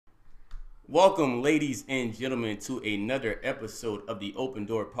Welcome, ladies and gentlemen, to another episode of the Open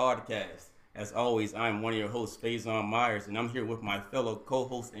Door Podcast. As always, I'm one of your hosts, Faison Myers, and I'm here with my fellow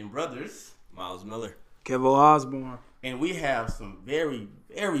co-hosts and brothers, Miles Miller, Kevin Osborne. And we have some very,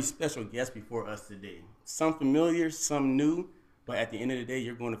 very special guests before us today. Some familiar, some new, but at the end of the day,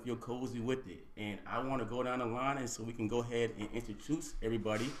 you're going to feel cozy with it. And I want to go down the line, and so we can go ahead and introduce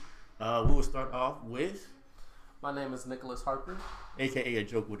everybody. We will start off with... My name is Nicholas Harper, a.k.a. A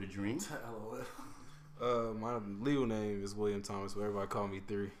Joke with a Dream. my legal name is William Thomas, but everybody call me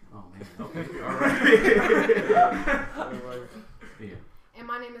 3. Oh, man. Okay, all right. Yeah. And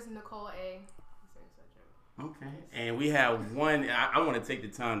my name is Nicole A. Okay. And we have one, I want to take the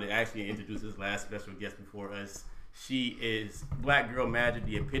time to actually introduce this last special guest before us. She is Black Girl Magic,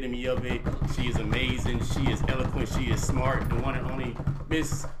 the epitome of it. She is amazing. She is eloquent. She is smart. The one and only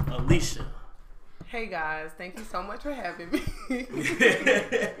Miss Alicia. Hey guys, thank you so much for having me.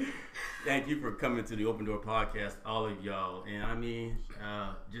 Thank you for coming to the Open Door Podcast, all of y'all. And I mean,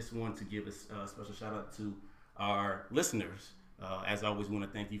 just want to give a special shout out to our listeners. As always, we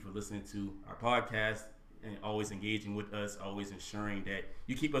want to thank you for listening to our podcast and always engaging with us, always ensuring that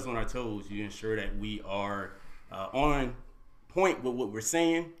you keep us on our toes. You ensure that we are on point with what we're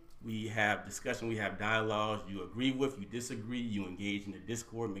saying. We have discussion, we have dialogues. You agree with, you disagree, you engage in the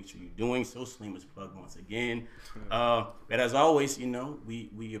Discord. Make sure you're doing so. Shameless plug once again. But as always, you know,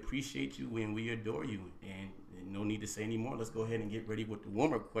 we appreciate you and we adore you. And no need to say any more. Let's go ahead and get ready with the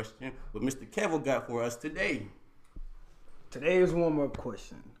warm-up question. What Mr. Kevin got for us today. Today's warm-up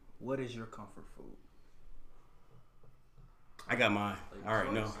question. What is your comfort food? I got mine. All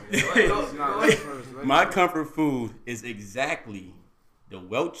right, no. My comfort food is exactly the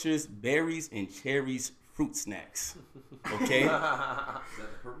Welch's Berries and Cherries fruit snacks. Okay?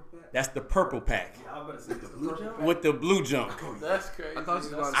 That's the purple pack. With the blue junk. That's crazy.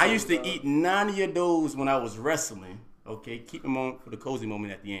 I used to eat 90 of those when I was wrestling. Okay? Keep them on for the cozy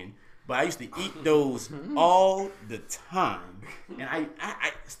moment at the end. But I used to eat those all the time. And I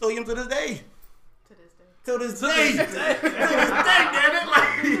still eat them to this day. To this day, damn it!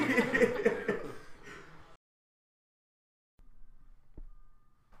 Like,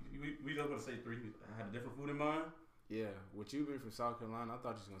 we just gonna say 3. I had a different food in mind. Yeah, with you being from South Carolina, I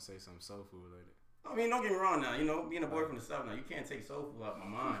thought you was gonna say some soul food related. I mean, don't get me wrong now. You know, being a boy from the South now, you can't take soul food out of my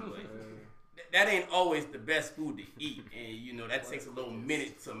mind. But that ain't always the best food to eat, and you know that takes a little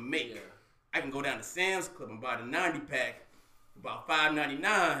minute to make. Yeah. I can go down to Sam's Club and buy the 90 pack for about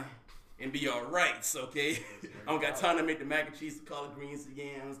 $5.99. And be all right, okay? I don't got time to make the mac and cheese, the collard greens, the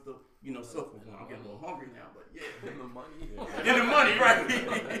yams, the so forth. I'm getting a little hungry now, but yeah. In the money. In the money, right?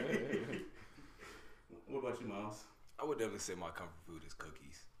 What about you, Miles? I would definitely say my comfort food is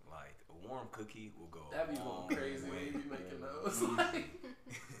cookies. Like a warm cookie will go. That'd be going crazy when you be making those. So that's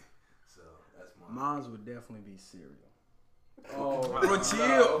mine. Mine would definitely be cereal. Oh, bro,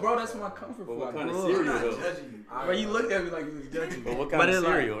 chill, bro. That's my comfort food. What kind of cereal? Though? Bro, you looked at me like you was judging. But what kind of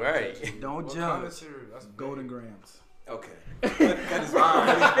cereal, right? Don't what judge. Kind of cereal? That's Golden Grams. Okay. It's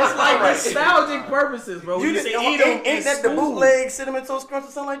like nostalgic purposes, bro. You just eat them. Ain't that the bootleg Cinnamon Toast Crunch or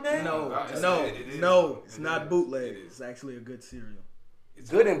something like that? No, it's not bootleg. It's actually a good cereal. It's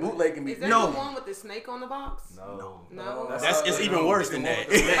good and bootleg can be. Is that the one with the snake on the box? No. It's even worse than that.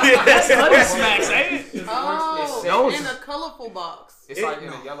 That's Honey Smacks, ain't it? Oh, in a colorful box. It's like in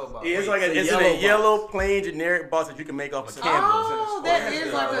a yellow box. It's like in a yellow, plain, generic box that you can make off of candles. Oh, that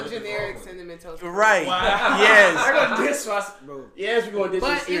is like a generic cinnamon toast. Right. Wow. Yes. I got this bro. Yes, we're going to dish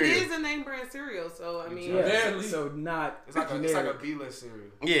But cereal. it is a name brand cereal, so I mean. Yeah. So not. It's like a B-list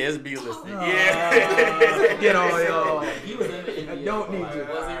cereal. Yeah, it's B-listed. Yeah. Get on, y'all. He was in the NBA. I don't need you.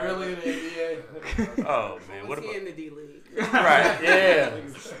 Was he really in the NBA? Oh, man. Was he in the D-League? Right, yeah.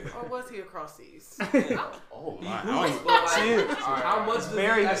 Or was he across seas? Oh, my. How much does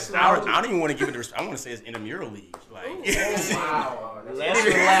Very I don't even want to give it the respect. I want to say it's intramural league. Like, wow.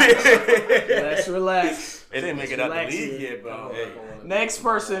 Let's relax. They didn't make it out the league yet, but hey. Next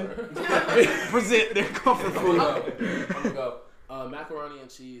person present their comfort food. I'm gonna go. Macaroni and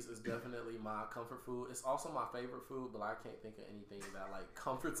cheese is definitely my comfort food. It's also my favorite food, but I can't think of anything that like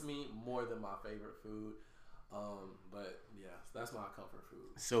comforts me more than my favorite food. But yeah, that's my comfort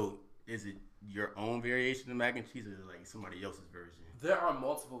food. So, is it your own variation of mac and cheese, or is it like somebody else's version? There are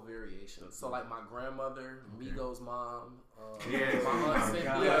multiple variations. So like my grandmother, Migo's mom, my aunt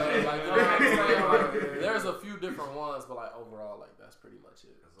Cynthia, like, you know what I'm saying? Like, there's a few different ones, but like overall, like that's pretty much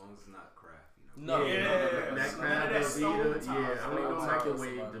it. As long as it's not Kraft, No. I don't need no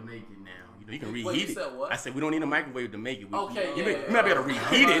microwave to make it now. You know, you can reheat Wait, you it. said what? I said we don't need a microwave to make it. You yeah. might be able to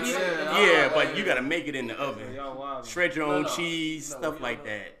reheat it. Yeah, but you got to make it in the oven. Y'all wild. Shred your own cheese, stuff like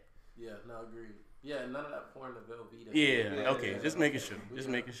that. Yeah, no, agreed. Yeah, none of that porn to Velveeta. Yeah. Okay. Just making sure. Just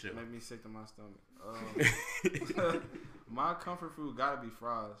making sure. Make me sick to my stomach. My comfort food gotta be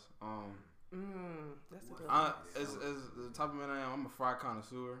fries. That's a good As the type of man I am, I'm a fry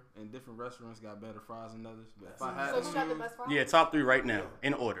connoisseur, and different restaurants got better fries than others. But if I had So to who got the choose, best fries? Yeah. Top 3 right now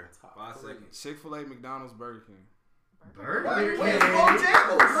in order. 5 seconds. Chick-fil-A, McDonald's, Burger King. Burger Wait, King.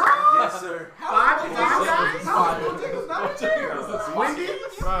 Bojangles. Yes, sir. Wendy?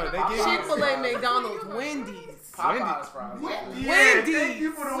 Bro, they give Chick-fil-A, McDonald's, Wendy's. Popeyes fries. Wendy's. Thank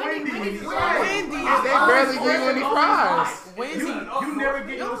you for the Wendy's. Wendy's. They barely give you any fries. Wendy's. You never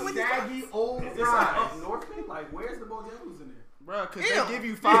get Yo, no Wendy's saggy old Is this fries. up north? Like, where's the Bojangles in there? Bro, because Ew. they give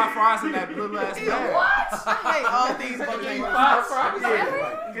you 5 fries in that little ass bag. I hate all these Bojangles.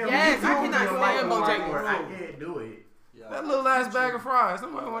 Yes, I cannot stand Bojangles. I can't do it. That little ass bag of fries.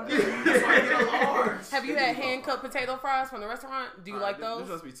 Nobody want to do it. Have you had hand-cut potato fries from the restaurant? Do you like This those?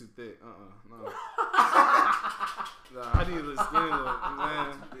 must be too thick. No. Nah, I need a little skinny look,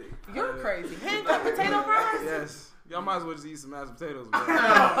 man. You're crazy. Hand-cut potato fries? Yes. Y'all might as well just eat some mashed potatoes, bro.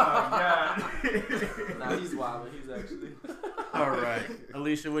 Nah, he's wild. He's actually. All right,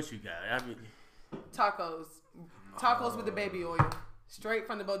 Alicia, what you got? I mean, Tacos. Tacos with the baby oil. Straight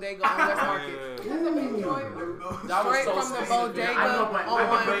from the bodega on West Market. That was Straight so from the specific. bodega I know, but I know,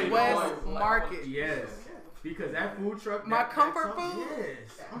 on but- West Market. Yes. Because that food truck. My comfort that- food?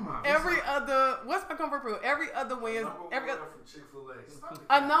 Yes. Oh my. Every other, what's my comfort food? Every other Wednesday, from Chick-fil-A.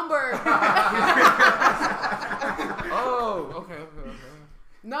 a number. Oh, okay.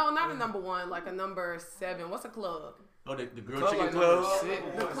 No, not a number 1, like a number 7. What's a club? oh, the grilled Club chicken like club.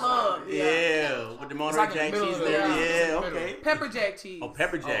 The club. Yeah, with the Monterey like in the Jack middle cheese of the- there. yeah, Yeah, it's in the okay. Pepper jack cheese. Oh,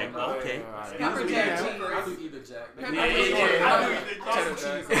 pepper jack. Oh, Okay. yeah. Pepper jack I cheese. do either Jack. Pepper Yeah.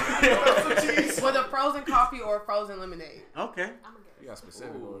 cheese. With a frozen coffee or a frozen lemonade. Okay. You got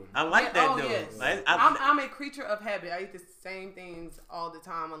specific order. I like Yeah, that oh, though. yes. I I'm a creature of habit. I eat the same things all the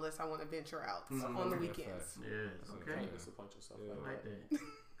time unless I want to venture out on the weekends. yes. Okay. Disappoint yourself. I like that.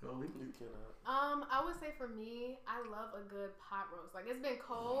 Go, Lee. You cannot. I would say for me, I love a good pot roast. Like, it's been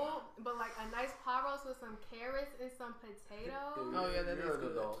cold, but like a nice pot roast with some carrots and some potatoes. Oh, yeah, that You're is an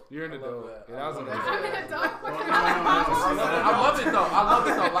good. adult. You're an I love adult. that. Yeah, that was I an love I'm adult. an adult. What I kind of pot roast? I love it though. I love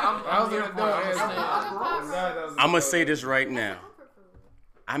it though. Like, That was here an for it. I adult understand. answer. I'm gonna say this right now. Comfort food.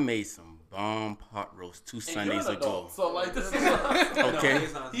 I made some bomb pot roast 2 And you're Sundays an ago. adult, so like this is Okay.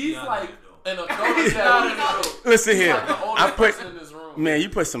 he's like an adult. He's Listen here. like the I oldest put person in this room. man, you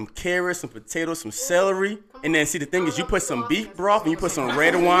put some carrots, some potatoes, some celery, and then see the thing is you put some beef broth and you put some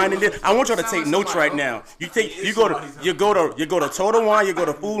red wine in there. I want y'all to take notes right now. You go to Total Wine, you go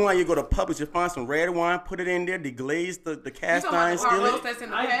to Food Line, you go to Publix, you find some red wine, put it in there, deglaze the You cast talking about iron the pot roast skillet. that's in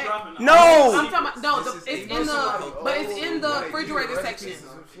the pack? No. I'm talking about it's in the refrigerator section.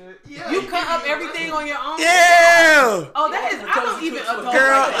 You cut up everything on your own. Yeah. Oh, that is. I don't even adult.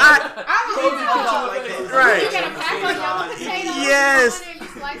 Girl, like that. I don't even adult like that. You Right. get a pack of yellow potatoes. Yes. You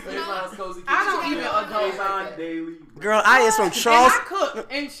slice it up. I don't even adult like that. Girl, I is from And Charles. I cook,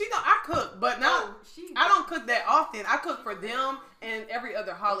 and she don't. I cook, but not. I don't cook that often. I cook for them and every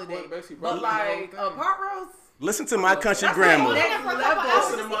other holiday. But like a pot roast. Listen to my country That's grandma. like next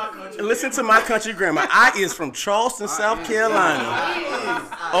level. Listen to my country grandma. I is from Charleston, South Carolina.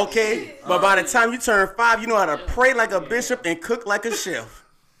 Okay? But by the time you turn 5, you know how to pray like a bishop and cook like a chef.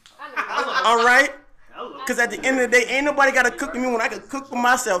 All right? Because at the end of the day, ain't nobody got to cook for me when I can cook for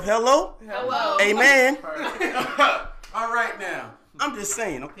myself. Hello? Hello. Amen. All right now. I'm just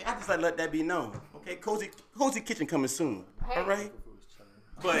saying, okay? I just like to let that be known. Okay? Cozy Kitchen coming soon. All right?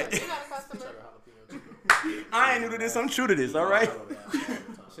 But You got a customer. I ain't new to this. I'm true to this. All right?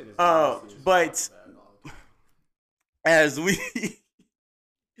 But as we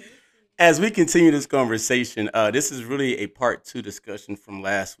continue this conversation, this is really a part 2 discussion from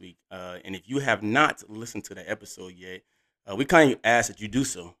last week. And if you have not listened to the episode yet, we kind of ask that you do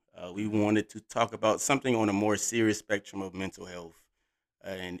so. We wanted to talk about something on a more serious spectrum of mental health,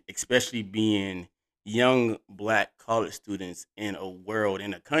 and especially being young Black college students in a world,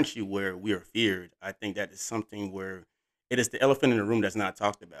 in a country where we are feared. I think that is something where it is the elephant in the room that's not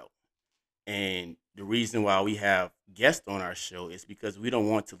talked about. And the reason why we have guests on our show is because we don't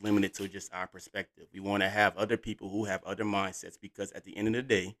want to limit it to just our perspective. We want to have other people who have other mindsets, because at the end of the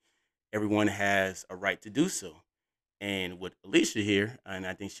day, everyone has a right to do so. And with Alicia here, and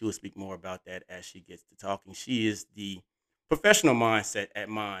I think she will speak more about that as she gets to talking, she is the professional mindset at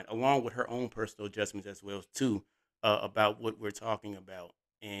Mind, along with her own personal adjustments as well too, about what we're talking about.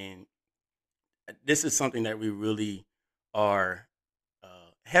 And this is something that we really are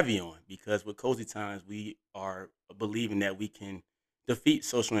heavy on, because with Cozy Times, we are believing that we can defeat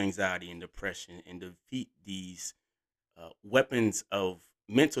social anxiety and depression and defeat these weapons of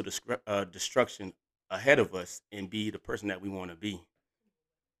mental destruction ahead of us and be the person that we want to be.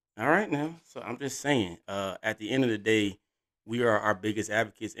 All right, now. So I'm just saying, at the end of the day, we are our biggest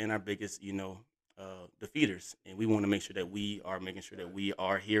advocates and our biggest, defeaters, and we want to make sure that we are making sure that we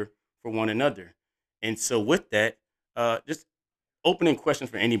are here for one another. And so, with that, just opening question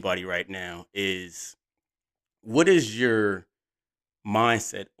for anybody right now is, what is your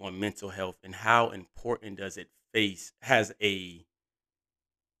mindset on mental health, and how important does it face has a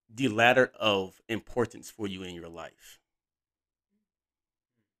the ladder of importance for you in your life?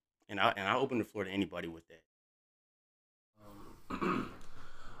 And I'll open the floor to anybody with that.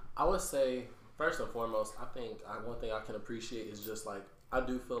 I would say first and foremost, I think one thing I can appreciate is just like I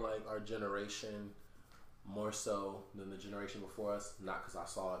do feel like our generation more so than the generation before us, not because I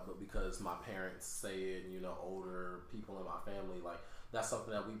saw it, but because my parents say it, older people in my family, like that's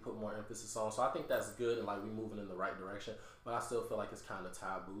something that we put more emphasis on. So I think that's good and like we moving in the right direction. But I still feel like it's kind of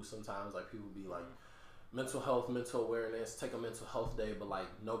taboo sometimes. Like people be like, mental health, mental awareness, take a mental health day, but like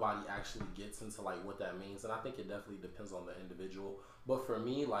nobody actually gets into like what that means. And I think it definitely depends on the individual. But for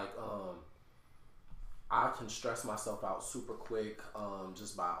me, like I can stress myself out super quick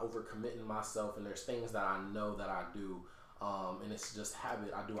just by overcommitting myself. And there's things that I know that I do, and it's just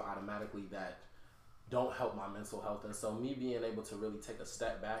habit. I do it automatically that don't help my mental health. And so me being able to really take a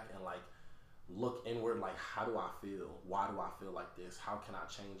step back and like look inward, like how do I feel? Why do I feel like this? How can I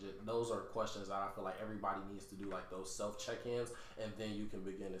change it? Those are questions that I feel like everybody needs to do, like those self check-ins, and then you can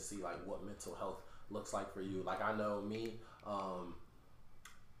begin to see like what mental health looks like for you. Like I know me,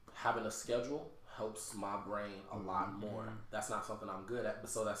 having a schedule helps my brain a lot more. That's not something I'm good at, but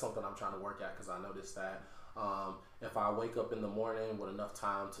so that's something I'm trying to work at, because I noticed that if I wake up in the morning with enough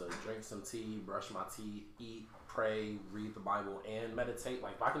time to drink some tea, brush my teeth, eat, pray, read the Bible, and meditate,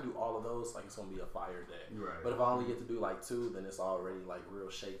 like if I can do all of those, like it's gonna be a fire day. Right. But if I only get to do like 2, then it's already like real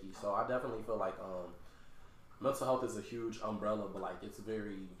shaky. So I definitely feel like mental health is a huge umbrella, but like it's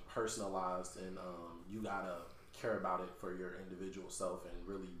very personalized, and you gotta care about it for your individual self and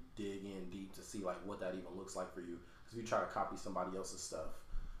really dig in deep to see like what that even looks like for you. Because if you try to copy somebody else's stuff,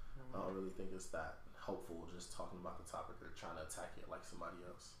 I don't really think it's that helpful just talking about the topic or trying to attack it like somebody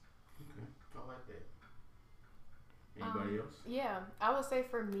else. Okay, I like that. Anybody else? Yeah, I would say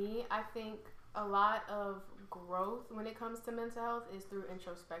for me, I think a lot of growth when it comes to mental health is through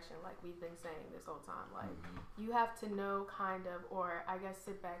introspection, like we've been saying this whole time. Like you have to know kind of, or I guess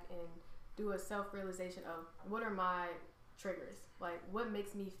sit back and do a self-realization of what are my triggers, like what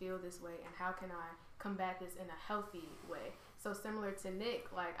makes me feel this way, and how can I combat this in a healthy way. So similar to Nick,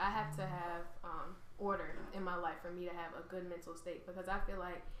 like I have to have order in my life for me to have a good mental state, because I feel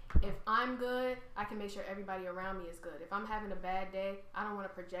like if I'm good, I can make sure everybody around me is good. If I'm having a bad day, I don't want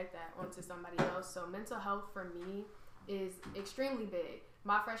to project that onto somebody else. So mental health for me is extremely big.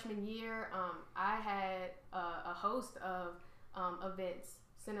 My freshman year, I had a host of events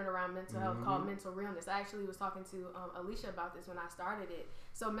centered around mental health called Mental Realness. I actually was talking to Alicia about this when I started it.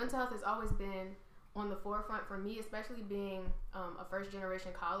 So mental health has always been on the forefront for me, especially being a first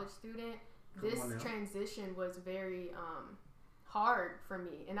generation college student. This transition was very hard for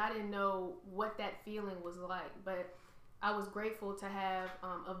me, and I didn't know what that feeling was like, but I was grateful to have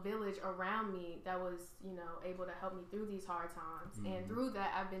a village around me that was, able to help me through these hard times. And through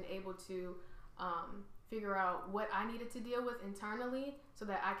that, I've been able to figure out what I needed to deal with internally so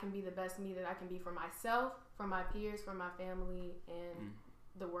that I can be the best me that I can be for myself, for my peers, for my family, and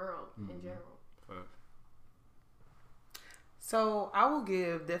the world in general. So I will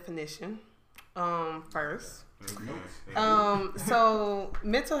give definition first. So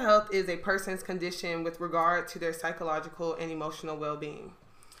mental health is a person's condition with regard to their psychological and emotional well-being.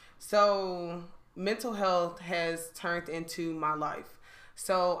 So mental health has turned into my life.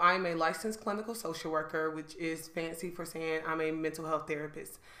 So I'm a licensed clinical social worker, which is fancy for saying I'm a mental health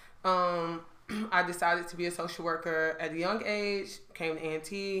therapist. I decided to be a social worker at a young age, came to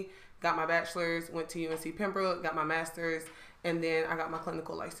A&T, got my bachelor's, went to UNC Pembroke, got my master's, and then I got my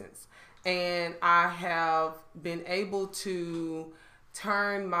clinical license. And I have been able to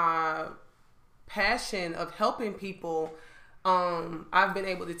turn my passion of helping people, I've been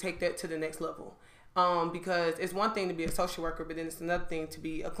able to take that to the next level. Because it's one thing to be a social worker, but then it's another thing to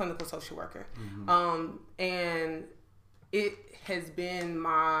be a clinical social worker. And it has been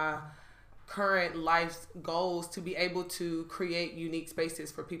my current life's goals to be able to create unique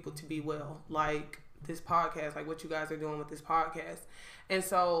spaces for people to be well, like this podcast, like what you guys are doing with this podcast. And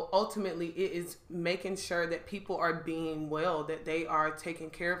so ultimately it is making sure that people are being well, that they are taking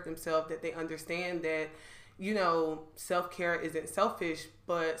care of themselves, that they understand that, self-care isn't selfish,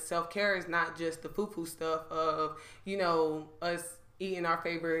 but self-care is not just the foo-foo stuff of, us eating our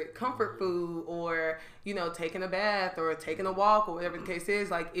favorite comfort food or, taking a bath or taking a walk or whatever the case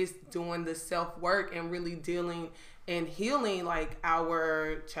is. Like, it's doing the self-work and really dealing and healing like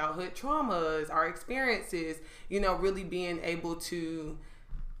our childhood traumas, our experiences, really being able to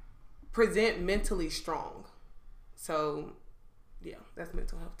present mentally strong. So, yeah, that's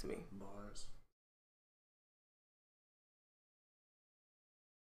mental health to me. Bars.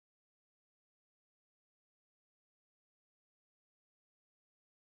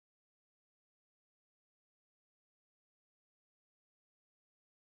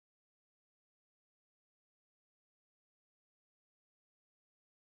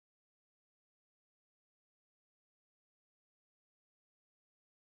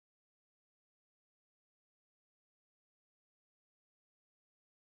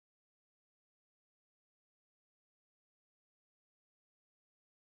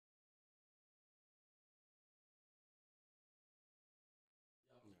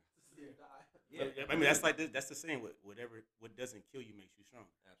 Yeah. I mean, that's like that's the same. What doesn't kill you makes you strong.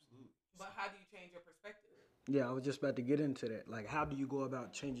 Absolutely. But how do you change your perspective? Yeah, I was just about to get into that. Like, how do you go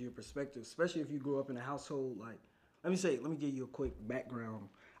about changing your perspective, especially if you grew up in a household like? Let me give you a quick background.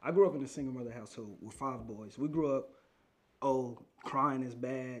 I grew up in a single mother household with 5 boys. We grew up, crying is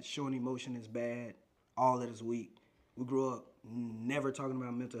bad, showing emotion is bad, all that is weak. We grew up never talking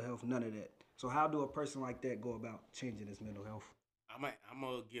about mental health, none of that. So how do a person like that go about changing his mental health? I'm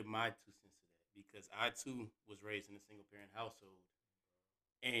gonna give my 2 cents to that because I too was raised in a single parent household,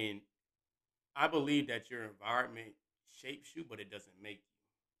 and I believe that your environment shapes you, but it doesn't make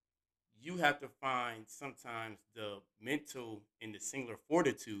you. You have to find sometimes the mental and the singular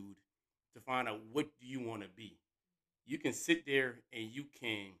fortitude to find out what do you want to be. You can sit there and you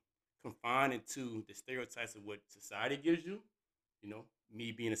can confine into the stereotypes of what society gives you. You know,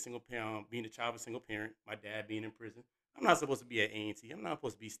 me being a single parent, being the child of a single parent, my dad being in prison. I'm not supposed to be at A&T. I'm not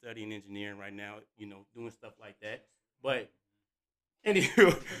supposed to be studying engineering right now, doing stuff like that. But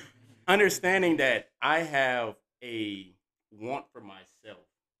anywho, understanding that I have a want for myself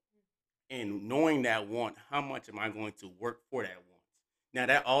and knowing that want, how much am I going to work for that want? Now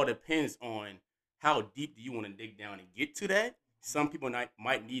that all depends on how deep do you want to dig down and get to that. Some people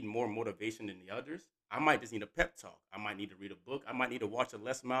might need more motivation than the others. I might just need a pep talk. I might need to read a book. I might need to watch a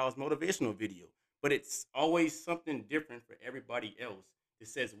Les Miles motivational video. But it's always something different for everybody else. It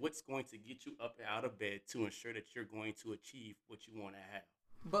says what's going to get you up and out of bed to ensure that you're going to achieve what you want to have.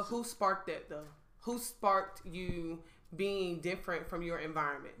 But who sparked that though? Who sparked you being different from your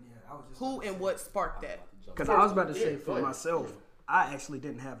environment? Yeah, I was just who and what sparked that? Because I was about to say for myself, I actually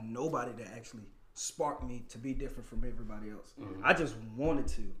didn't have nobody that actually sparked me to be different from everybody else. Mm-hmm. I just wanted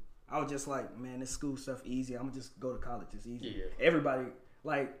to. I was just like, man, this school stuff easy. I'm gonna just go to college. It's easy. Yeah. Everybody,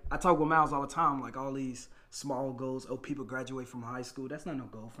 like, I talk with Miles all the time, like all these small goals. Oh, people graduate from high school. That's not no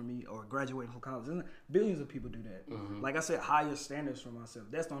goal for me. Or graduating from college. Billions of people do that. Mm-hmm. Like I said, higher standards for myself.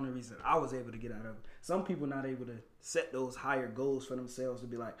 That's the only reason I was able to get out of it. Some people not able to set those higher goals for themselves to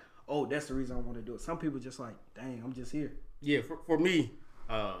be like, oh, that's the reason I want to do it. Some people just like, dang, I'm just here. Yeah, for me,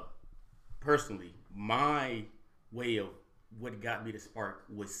 personally, my way of what got me to spark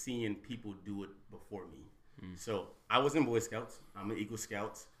was seeing people do it before me. So I was in Boy Scouts. I'm an Eagle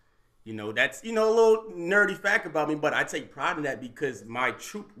Scouts. That's, a little nerdy fact about me, but I take pride in that because my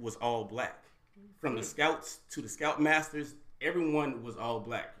troop was all black. From the Scouts to the Scoutmasters, everyone was all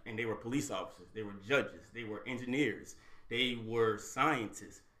black. And they were police officers. They were judges. They were engineers. They were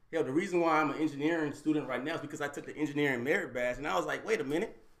scientists. Hell, the reason why I'm an engineering student right now is because I took the engineering merit badge, and I was like, wait a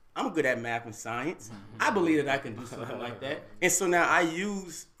minute. I'm good at math and science. I believe that I can do something like that. And so now I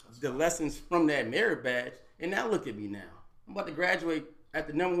use the lessons from that merit badge, and now look at me now. I'm about to graduate at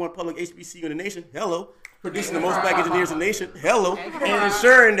the #1 public HBCU in the nation. Hello. Producing the most black engineers in the nation. Hello. And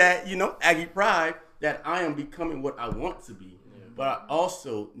ensuring that, Aggie Pride, that I am becoming what I want to be. But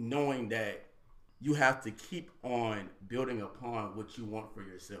also knowing that you have to keep on building upon what you want for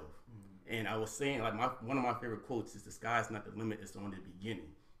yourself. And I was saying, like, one of my favorite quotes is, the sky's not the limit, it's only the beginning.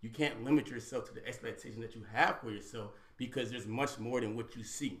 You can't limit yourself to the expectation that you have for yourself because there's much more than what you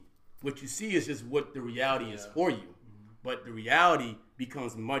see. What you see is just what the reality is for you. Mm-hmm. But the reality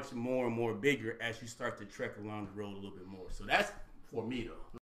becomes much more and more bigger as you start to trek along the road a little bit more. So that's for me,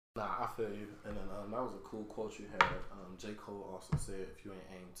 though. Nah, I feel you. And then that was a cool quote you had. J. Cole also said, if you ain't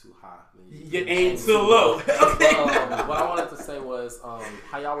aim too high, then you aim too low. But what I wanted to say was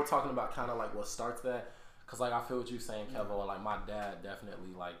how y'all were talking about kind of like what starts that. Cause like I feel what you're saying, Kevo, and like my dad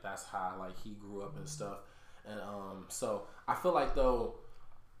definitely, like, that's how like he grew up and stuff, and so I feel like though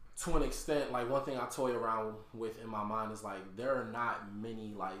to an extent, like one thing I toy around with in my mind is like there are not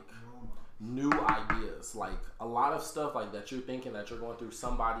many like new ideas. Like a lot of stuff like that you're thinking that you're going through,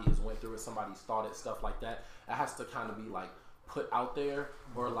 somebody has went through it, somebody's thought it, stuff like that. It has to kind of be like put out there,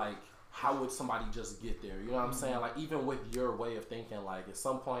 or like how would somebody just get there? You know what I'm saying? Like even with your way of thinking, like at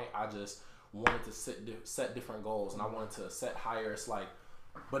some point I just wanted to set different goals and I wanted to set higher. It's like,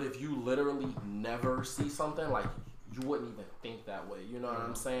 but if you literally never see something, like you wouldn't even think that way. You know what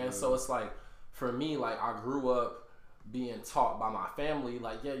I'm saying? So it's like for me, like I grew up being taught by my family,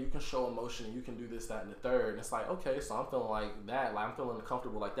 like, yeah, you can show emotion and you can do this, that, and the third. And it's like, okay, so I'm feeling like that, like I'm feeling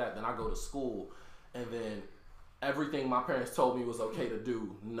comfortable like that. Then I go to school and then everything my parents told me was okay to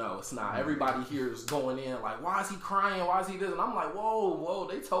do, no, it's not. Everybody here is going in like, why is he crying? Why is he this? And I'm like, whoa,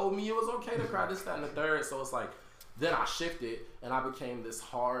 they told me it was okay to cry, this, that, and the third. So it's like, then I shifted and I became this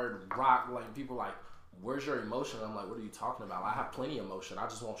hard rock. Like people like, where's your emotion? I'm like, what are you talking about? I have plenty of emotion. I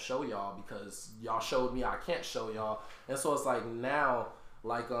just won't show y'all because y'all showed me I can't show y'all. And so it's like now,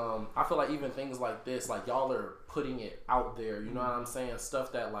 like I feel like even things like this, like y'all are putting it out there. You know what I'm saying?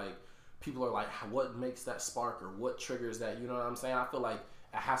 Stuff that like people are like, what makes that spark or what triggers that? You know what I'm saying? I feel like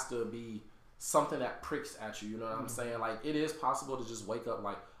it has to be something that pricks at you. You know what I'm saying? Like it is possible to just wake up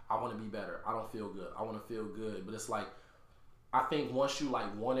like, I want to be better. I don't feel good. I want to feel good. But it's like, I think once you like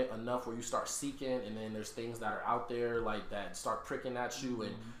want it enough where you start seeking, and then there's things that are out there like that start pricking at you,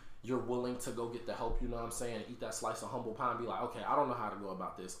 and you're willing to go get the help, you know what I'm saying, eat that slice of humble pie and be like, okay, I don't know how to go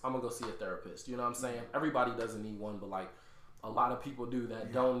about this. I'm gonna go see a therapist. You know what I'm saying? Everybody doesn't need one, but like a lot of people do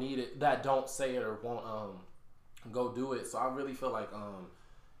that don't need it, that don't say it or won't go do it. So I really feel like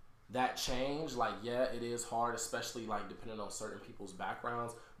that change, like, yeah, it is hard, especially like depending on certain people's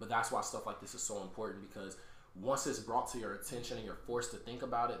backgrounds, but that's why stuff like this is so important, because once it's brought to your attention and you're forced to think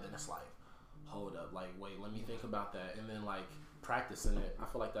about it, then it's like, hold up, like, wait, let me think about that. And then like practicing it, I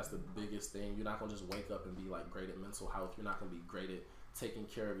feel like that's the biggest thing. You're not gonna just wake up and be like great at mental health. You're not gonna be great at taking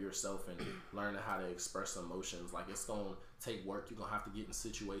care of yourself and learning how to express emotions. Like it's gonna take work. You're gonna have to get in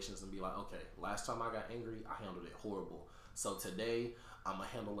situations and be like, okay, last time I got angry, I handled it horrible. So today I'm gonna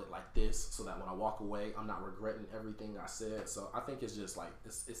handle it like this, so that when I walk away, I'm not regretting everything I said. So I think it's just like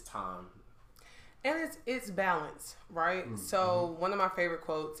it's time. And it's balance, right? So one of my favorite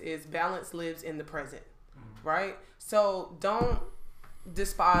quotes is balance lives in the present, right? So don't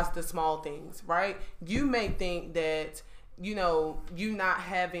despise the small things, right? You may think that, you know, you not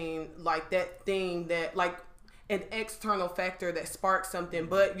having like that thing that like an external factor that sparks something,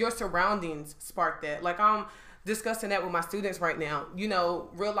 but your surroundings spark that. Like I'm discussing that with my students right now, you know,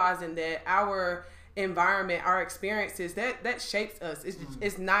 realizing that our environment, our experiences, that shapes us.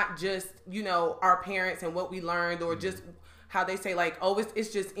 It's not just, you know, our parents and what we learned, or just how they say like, oh,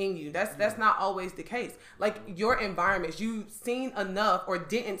 it's just in you. That's not always the case. Like your environments, you've seen enough or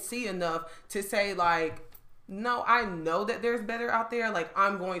didn't see enough to say like, no, I know that there's better out there. Like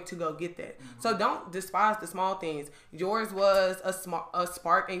I'm going to go get that. So don't despise the small things. Yours was a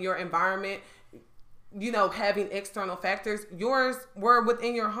spark in your environment. You know, having external factors, yours were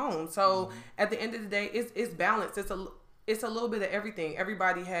within your home. So at the end of the day, it's balanced. It's a little bit of everything.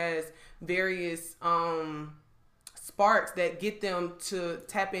 Everybody has various sparks that get them to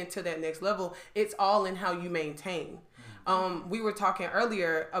tap into that next level. It's all in how you maintain. We were talking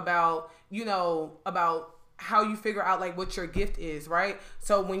earlier about, you know, about how you figure out like what your gift is, right?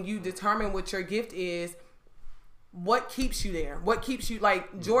 So when you determine what your gift is, what keeps you there? What keeps you,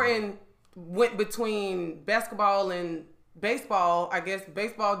 like Jordan went between basketball and baseball. I guess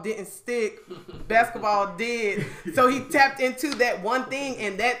baseball didn't stick, basketball did. So he tapped into that one thing,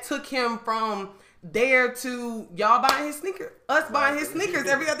 and that took him from there to y'all buying his sneakers, us buying his sneakers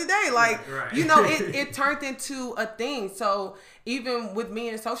every other day. Like, you know, it turned into a thing. So even with me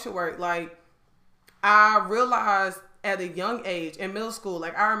in social work, like I realized at a young age in middle school,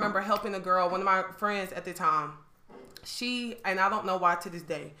 like I remember helping a girl, one of my friends at the time, she, and I don't know why to this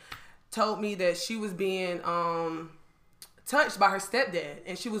day, told me that she was being touched by her stepdad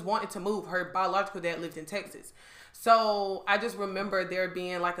and she was wanting to move. Her biological dad lived in Texas. So I just remember there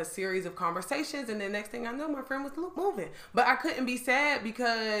being like a series of conversations, and the next thing I know, my friend was moving. But I couldn't be sad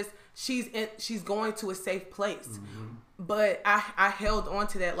because she's going to a safe place. But I held on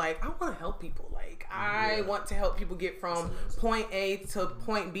to that, like, I want to help people. Like, I want to help people get from point A to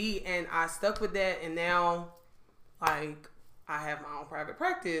point B, and I stuck with that, and now, like, I have my own private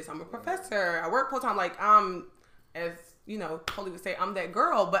practice. I'm a professor. I work full time. Like, I'm, as you know, Holly would say, I'm that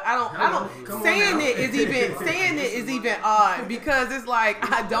girl. But I don't. Saying it is even odd, because it's like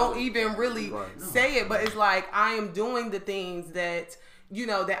I don't even really say it. But it's like I am doing the things that, you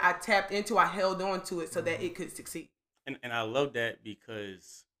know, that I tapped into. I held on to it so that it could succeed. And I love that,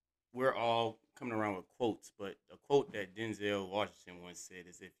 because we're all coming around with quotes, but a quote that Denzel Washington once said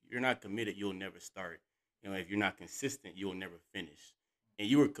is, "If you're not committed, you'll never start. If you're not consistent, you'll never finish." And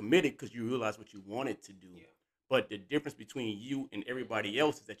you were committed because you realized what you wanted to do. Yeah. But the difference between you and everybody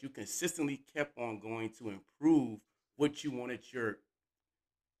else is that you consistently kept on going to improve what you wanted your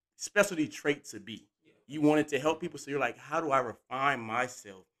specialty trait to be. Yeah. You wanted to help people, so you're like, how do I refine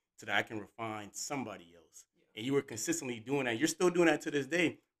myself so that I can refine somebody else? Yeah. And you were consistently doing that. You're still doing that to this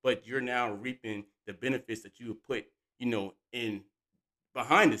day, but you're now reaping the benefits that you put, in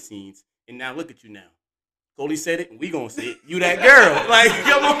behind the scenes. And now look at you now. Goldie said it, and we gonna say it. You that girl. Like,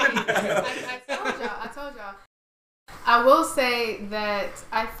 come on now. I told y'all. I will say that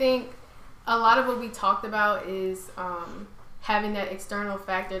I think a lot of what we talked about is having that external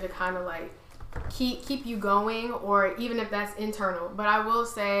factor to kind of like keep you going, or even if that's internal. But I will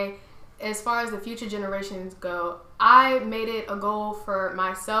say, as far as the future generations go, I made it a goal for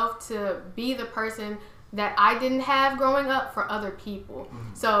myself to be the person that I didn't have growing up for other people.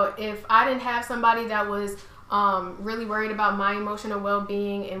 Mm-hmm. So if I didn't have somebody that was really worried about my emotional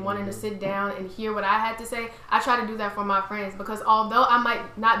well-being and wanting to sit down and hear what I had to say, I try to do that for my friends, because although I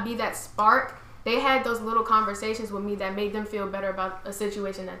might not be that spark, they had those little conversations with me that made them feel better about a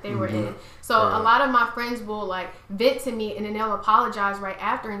situation that they were in. So a lot of my friends will like vent to me, and then they'll apologize right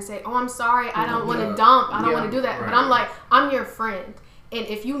after and say, "Oh, I'm sorry, I don't want to dump, I don't want to do that." Right. But I'm like, I'm your friend. And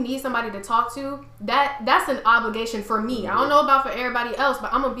if you need somebody to talk to, that's an obligation for me. I don't know about for everybody else,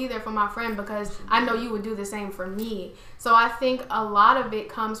 but I'm going to be there for my friend because I know you would do the same for me. So I think a lot of it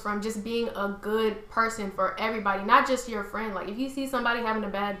comes from just being a good person for everybody, not just your friend. Like, if you see somebody having a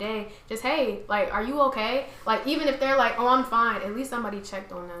bad day, just, hey, like, are you okay? Like, even if they're like, oh, I'm fine, at least somebody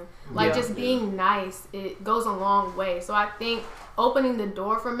checked on them. Like, just being nice, it goes a long way. So I think opening the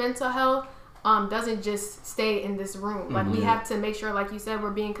door for mental health doesn't just stay in this room. Like, we have to make sure, like you said, we're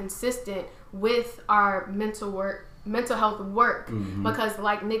being consistent with our mental health work, because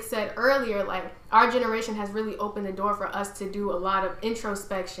like Nick said earlier, like, our generation has really opened the door for us to do a lot of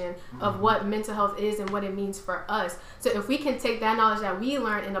introspection of what mental health is and what it means for us. So if we can take that knowledge that we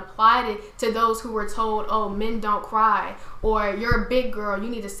learned and apply it to those who were told, oh, men don't cry, or you're a big girl, you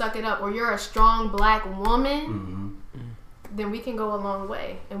need to suck it up, or you're a strong black woman, then we can go a long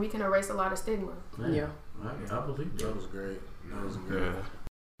way and we can erase a lot of stigma. Man, I believe that was great. That was great.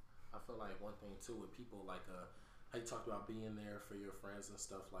 I feel like one thing too with people, like how you talked about being there for your friends and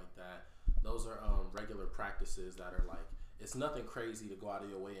stuff like that, those are regular practices that are like, it's nothing crazy to go out of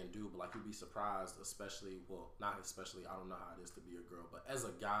your way and do, but like, you'd be surprised, especially, well, not especially, I don't know how it is to be a girl, but as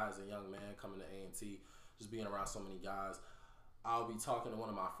a guy, as a young man coming to A&T, just being around so many guys, I'll be talking to one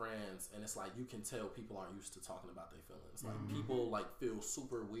of my friends, and it's like, you can tell people aren't used to talking about their feelings. Like, people like feel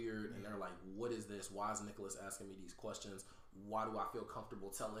super weird, and they're like, what is this? Why is Nicholas asking me these questions? Why do I feel comfortable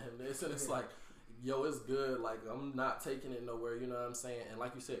telling him this? And it's like, yo, it's good. Like, I'm not taking it nowhere. You know what I'm saying? And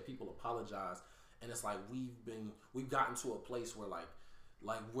like you said, people apologize, and it's like, we've gotten to a place where like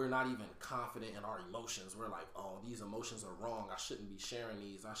we're not even confident in our emotions. We're like, oh, these emotions are wrong. I shouldn't be sharing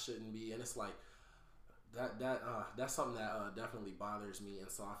these. I shouldn't be. And it's like, that's something that definitely bothers me.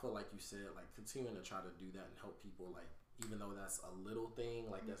 And so I feel like you said, like, continuing to try to do that and help people, like, even though that's a little thing,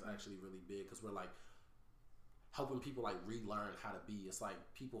 like, that's actually really big, because we're like helping people like relearn how to be. It's like,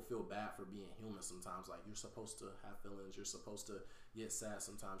 people feel bad for being human sometimes. Like, you're supposed to have feelings, you're supposed to get sad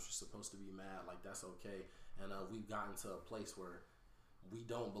sometimes, you're supposed to be mad, like, that's okay. And we've gotten to a place where we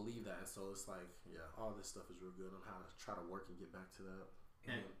don't believe that. And so it's like, yeah, all this stuff is real good on how to try to work and get back to that.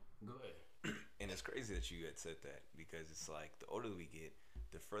 Go ahead. And it's crazy that you had said that, because it's like, the older we get,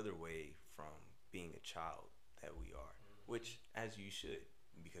 the further away from being a child that we are, which, as you should,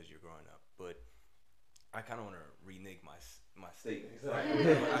 because you're growing up. But I kind of want to renege my statement.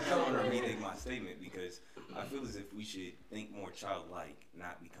 I kind of want to renege my statement, because I feel as if we should think more childlike,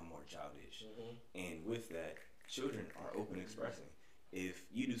 not become more childish. And with that, children are open expressing. If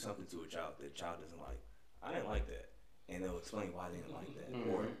you do something to a child that the child doesn't like, I didn't like that. And they'll explain why they didn't like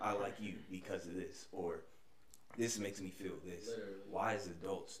that. Or, I like you because of this. Or, this makes me feel this. Why, as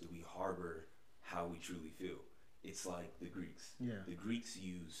adults, do we harbor how we truly feel? It's like the Greeks. The Greeks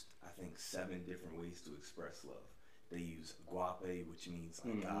used, I think, 7 different ways to express love. They use agape, which means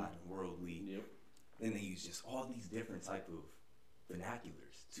like God and worldly. Then they use just all these different type of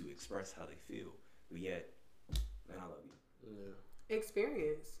vernaculars to express how they feel. But yet, man, I love you.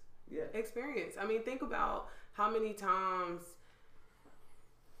 Experience. Experience. I mean, think about how many times.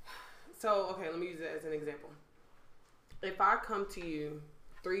 So, okay, let me use that as an example. If I come to you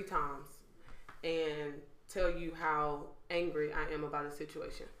 3 times and tell you how angry I am about a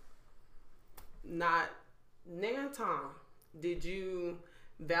situation, not one time did you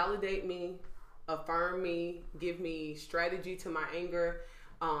validate me, affirm me, give me strategy to my anger,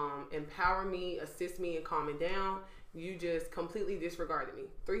 empower me, assist me in calming down. You just completely disregarded me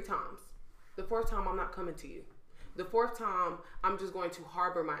 3 times. The 4th time, I'm not coming to you. The 4th time, I'm just going to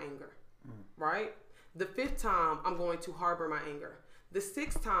harbor my anger, right? The 5th time, I'm going to harbor my anger. The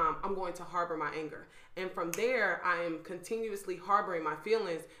 6th time, I'm going to harbor my anger. And from there, I am continuously harboring my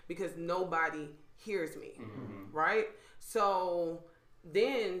feelings because nobody hears me, right? So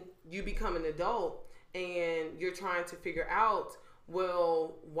then you become an adult and you're trying to figure out,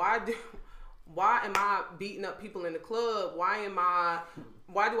 well, why am I beating up people in the club? Why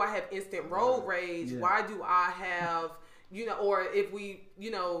do I have instant road rage? Why do I have, or if we,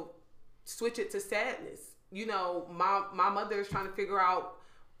 switch it to sadness, my mother is trying to figure out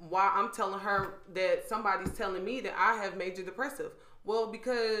why I'm telling her that somebody's telling me that I have major depressive. Well,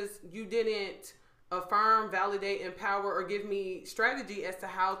 because you didn't affirm, validate, empower, or give me strategy as to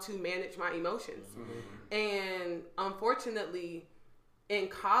how to manage my emotions. And unfortunately, in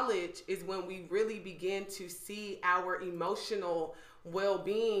college is when we really begin to see our emotional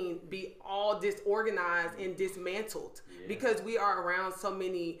well-being be all disorganized and dismantled because we are around so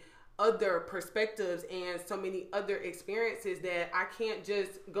many other perspectives and so many other experiences that I can't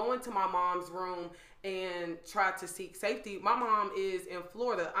just go into my mom's room and try to seek safety. My mom is in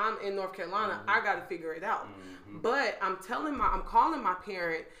Florida. I'm in North Carolina. I got to figure it out. But I'm calling my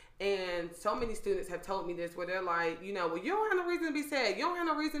parent, and so many students have told me this where they're like, well, you don't have no reason to be sad. You don't have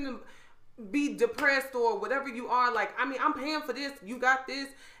no reason to be depressed or whatever you are. Like, I mean, I'm paying for this. You got this.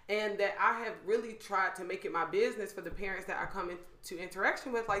 And that I have really tried to make it my business for the parents that I come into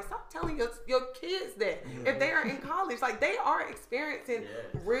interaction with. Like, stop telling your kids that if they are in college, like they are experiencing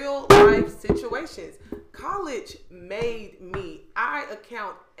real life situations. College made me. I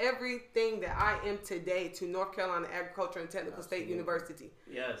account everything that I am today to North Carolina Agriculture and Technical State University.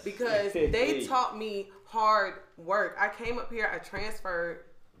 Yes. Because they taught me hard work. I came up here, I transferred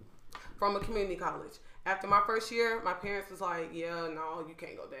from a community college. After my first year, my parents was like, yeah, no, you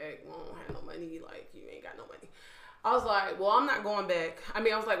can't go back. We don't have no money. Like, you ain't got no money. I was like, well, I'm not going back. I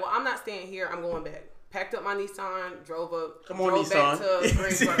was like, well, I'm not staying here. I'm going back. Packed up my Nissan, drove back to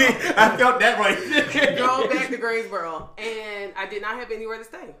Greensboro. I felt that right. Drove back to Greensboro. And I did not have anywhere to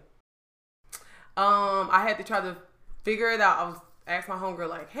stay. I had to try to figure it out. I was asked my homegirl,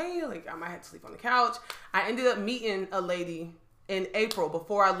 like, hey, like, I might have to sleep on the couch. I ended up meeting a lady in April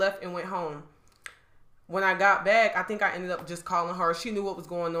before I left and went home. When I got back, I think I ended up just calling her. She knew what was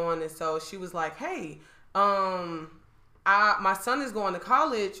going on, and so she was like, hey, my son is going to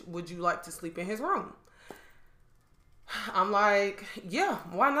college. Would you like to sleep in his room? I'm like, yeah,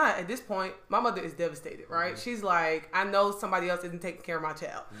 why not? At this point, my mother is devastated, right? She's like, I know somebody else isn't taking care of my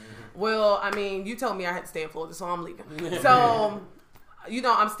child. Well, I mean, you told me I had to stay in Florida, so I'm leaving. So,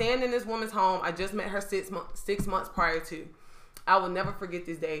 I'm staying in this woman's home. I just met her 6 months prior to. I will never forget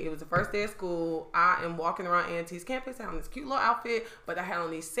this day. It was the first day of school. I am walking around A&T's campus. I had on this cute little outfit, but I had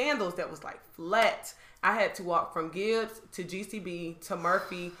on these sandals that was like flat. I had to walk from Gibbs to GCB to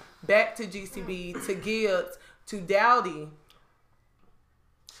Murphy, back to GCB to Gibbs to Dowdy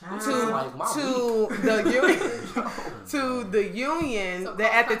to the union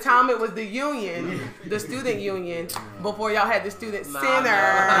that at the time it was the union, the student union, before y'all had the student center,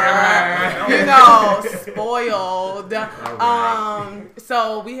 spoiled.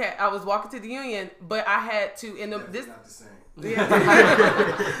 So I was walking to the union, but I had to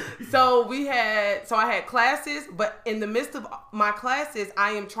So I had classes, but in the midst of my classes,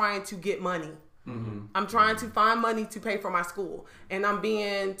 I am trying to get money. I'm trying to find money to pay for my school, and I'm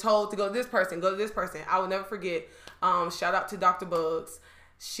being told to go to this person, I will never forget. Shout out to Dr. Bugs.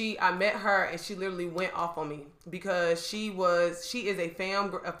 I met her and she literally went off on me because she is a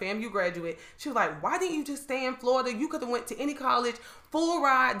FAMU graduate. She was like, why didn't you just stay in Florida? You could have went to any college, full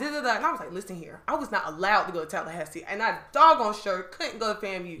ride, And I was like, listen here, I was not allowed to go to Tallahassee, and I doggone sure couldn't go to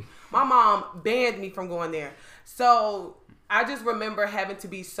FAMU. My mom banned me from going there. So I just remember having to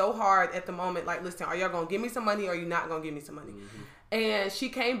be so hard at the moment, like, listen, are y'all going to give me some money or are you not going to give me some money? And she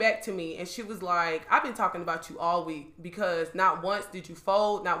came back to me and she was like, I've been talking about you all week because not once did you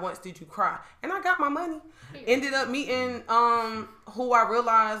fold, not once did you cry. And I got my money. Ended up meeting who I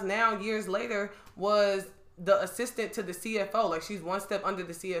realized now years later was the assistant to the CFO. Like, she's one step under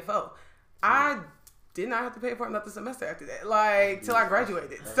the CFO. I did not have to pay for another semester after that, like, till I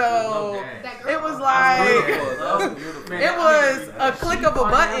graduated. So it was like, it was a click of a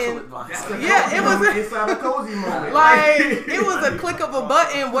button. Yeah, it was inside a cozy moment. Like, it was a click of a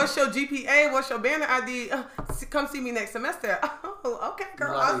button. What's your GPA? What's your banner ID? Come see me next semester. oh, okay,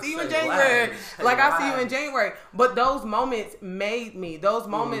 girl, Like, I'll see you in say January. live. Like, Say I'll see you in live. January. But those moments made me. Those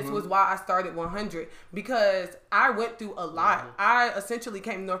moments was why I started 100 because I went through a lot. I essentially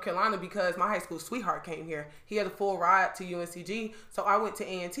came to North Carolina because my high school sweetheart came here. He had a full ride to UNCG, so I went to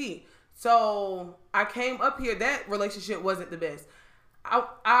A&T. So I came up here. That relationship wasn't the best.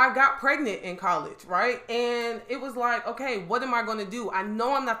 I got pregnant in college, right? And it was like, okay, what am I going to do? I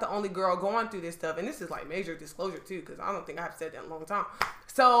know I'm not the only girl going through this stuff. And this is like major disclosure too, because I don't think I've said that in a long time.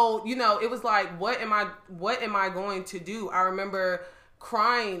 So, you know, it was like, what am I going to do? I remember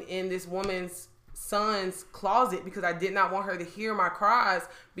crying in this woman's son's closet because I did not want her to hear my cries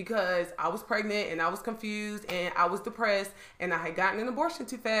because I was pregnant and I was confused and I was depressed and I had gotten an abortion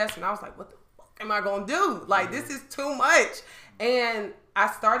too fast. And I was like, what the fuck am I going to do? Like, this is too much. And I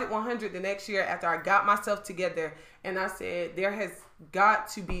started 100 the next year after I got myself together. And I said, there has got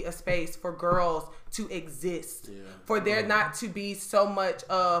to be a space for girls to exist. For there not to be so much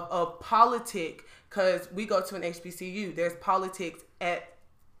of a politic. Because we go to an HBCU. There's politics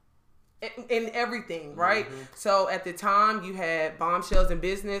in everything, right? So at the time, you had Bombshells in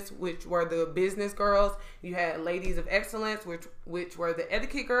Business, which were the business girls. You had Ladies of Excellence, which were the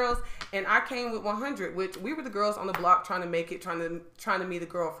etiquette girls. And I came with 100, which we were the girls on the block trying to make it, trying to meet a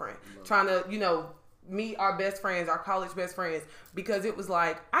girlfriend, trying to, you know, meet our best friends, our college best friends, because it was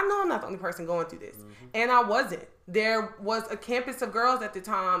like, I know I'm not the only person going through this. And I wasn't. There was a campus of girls at the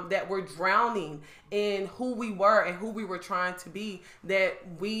time that were drowning in who we were and who we were trying to be, that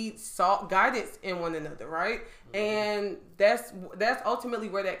we sought guidance in one another, right? And that's ultimately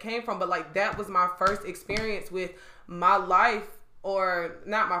where that came from. But like, that was my first experience with my life, or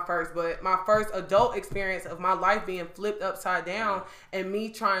not my first, but my first adult experience of my life being flipped upside down and me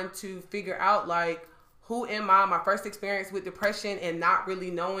trying to figure out like, who am I? My first experience with depression and not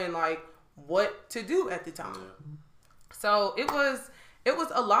really knowing like what to do at the time. So it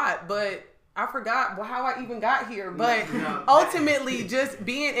was a lot, but I forgot how I even got here. But ultimately, just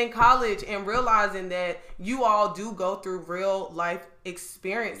being in college and realizing that you all do go through real life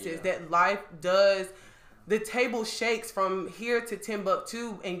experiences, that life does, the table shakes from here to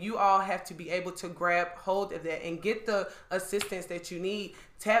Timbuktu, and you all have to be able to grab hold of that and get the assistance that you need.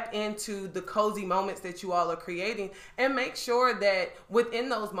 Tap into the cozy moments that you all are creating and make sure that within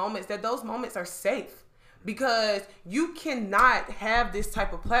those moments are safe. Because you cannot have this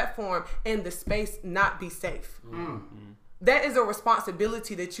type of platform and the space not be safe. That is a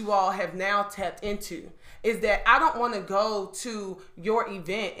responsibility that you all have now tapped into. Is that I don't want to go to your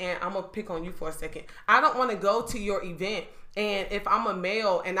event, and I'm going to pick on you for a second. I don't want to go to your event, and if I'm a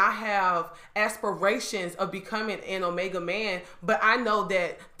male and I have aspirations of becoming an Omega man, but I know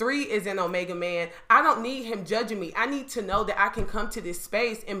that 3 is an Omega man, I don't need him judging me. I need to know that I can come to this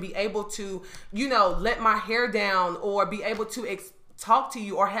space and be able to, you know, let my hair down or be able to talk to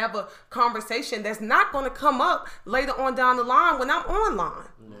you or have a conversation that's not going to come up later on down the line when I'm online.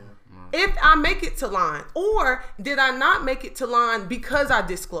 If I make it to line, or did I not make it to line because I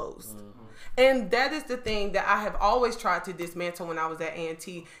disclosed? And that is the thing that I have always tried to dismantle when I was at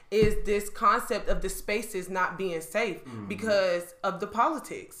A&T, is this concept of the spaces not being safe because of the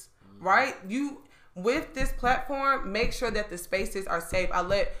politics, right? You, with this platform, make sure that the spaces are safe. I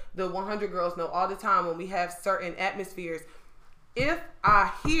let the 100 girls know all the time when we have certain atmospheres. If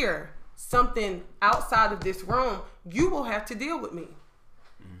I hear something outside of this room, you will have to deal with me.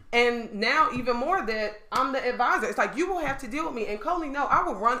 And now even more that I'm the advisor. It's like, you will have to deal with me. And Coley, no, I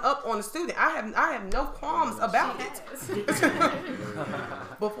will run up on a student. I have no qualms about it.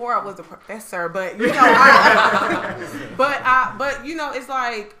 Before I was a professor, but you know, but you know, it's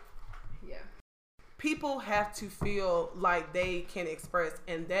like, people have to feel like they can express,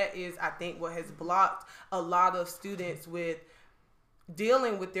 and that is, I think, what has blocked a lot of students with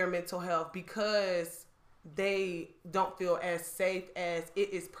dealing with their mental health, because they don't feel as safe as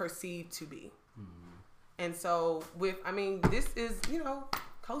it is perceived to be. And so this is, you know,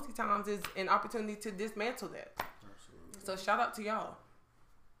 Cozy Times is an opportunity to dismantle that. Absolutely. So shout out to y'all.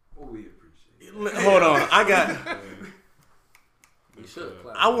 Well, we appreciate it. Hold on. You should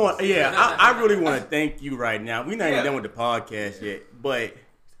clap. I really want to thank you right now. We're not even done with the podcast yet, but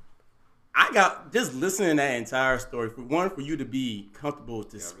I got just listening to that entire story. For you to be comfortable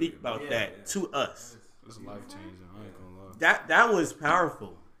to speak about that to us. It's life changing. I ain't gonna lie. That was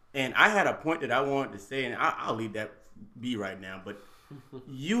powerful, and I had a point that I wanted to say, and I'll leave that be right now. But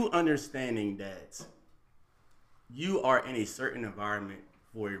you understanding that you are in a certain environment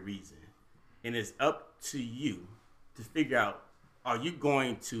for a reason, and it's up to you to figure out: are you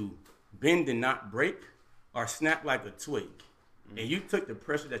going to bend and not break, or snap like a twig? And you took the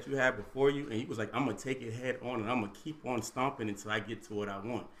pressure that you had before you, and you was like, I'm going to take it head on, and I'm going to keep on stomping until I get to what I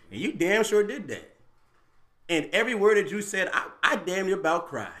want. And you damn sure did that. And every word that you said, I damn near about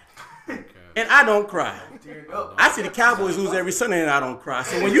cried. And I don't cry. I see the Cowboys lose every Sunday, and I don't cry.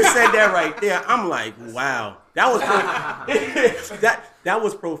 So when you said that right there, I'm like, wow. That was that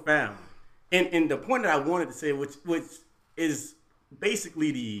was profound. And the point that I wanted to say, which is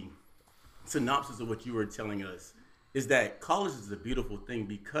basically the synopsis of what you were telling us, is that college is a beautiful thing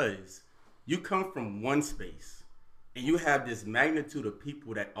because you come from one space and you have this magnitude of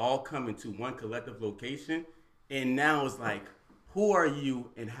people that all come into one collective location, and now it's like, who are you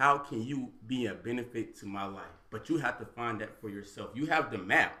and how can you be a benefit to my life? But you have to find that for yourself. You have the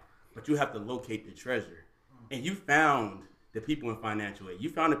map, but you have to locate the treasure. And you found the people in financial aid. You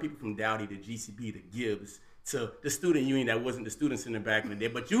found the people from Dowdy to GCP to Gibbs to the student union that wasn't the students in the back in the day.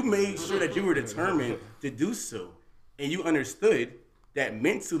 But you made sure that you were determined to do so. And you understood that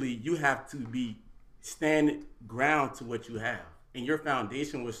mentally you have to be stand ground to what you have. And your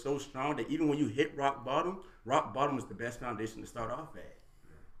foundation was so strong that even when you hit rock bottom is the best foundation to start off at.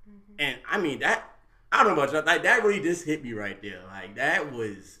 Mm-hmm. And I mean, that, I don't know about y'all, like, that really just hit me right there. Like, that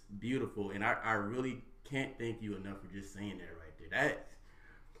was beautiful. And I really can't thank you enough for just saying that right there.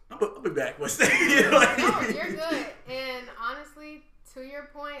 I'll be back. What's that? No, you're good. And honestly, to your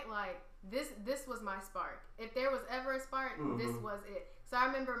point, like, this was my spark. If there was ever a spark, this was it. So I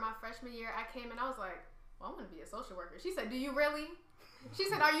remember my freshman year, I came and I was like, well, I want to be a social worker. She said, do you really? She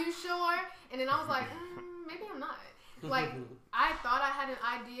said, are you sure? And then I was like, maybe I'm not. Like, I thought I had an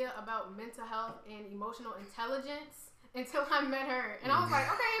idea about mental health and emotional intelligence until I met her. And I was like,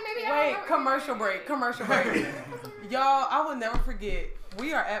 okay, maybe I don't know. Commercial break. Y'all, I will never forget.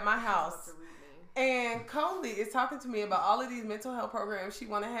 We are at my house. And Coley is talking to me about all of these mental health programs she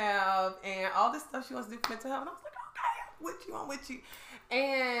want to have and all this stuff she wants to do for mental health. And I was like, okay, I'm with you.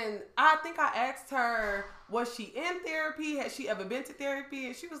 And I think I asked her, was she in therapy? Had she ever been to therapy?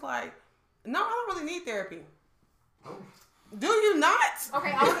 And she was like, no, I don't really need therapy. Oh. Do you not?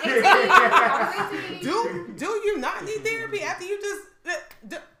 Okay, I was 18. Do you not need therapy after you just...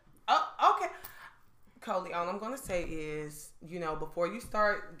 okay. Coley, all I'm going to say is, before you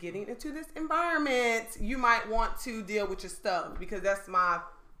start getting into this environment, you might want to deal with your stuff, because that's my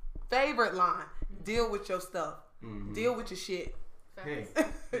favorite line. Deal with your stuff. Mm-hmm. Deal with your shit. Hey,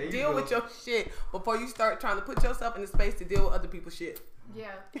 deal with your shit before you start trying to put yourself in the space to deal with other people's shit.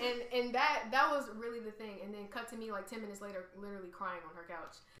 Yeah, and that was really the thing. And then cut to me like 10 minutes later, literally crying on her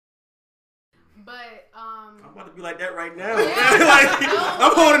couch. But I'm about to be like that right now. Yeah,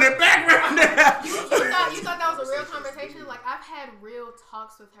 I'm holding it back right now. You thought that was a real conversation? Like, I've had real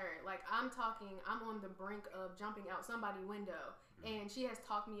talks with her. Like, I'm on the brink of jumping out somebody's window, and she has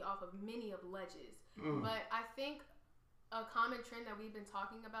talked me off of many of ledges. But I think a common trend that we've been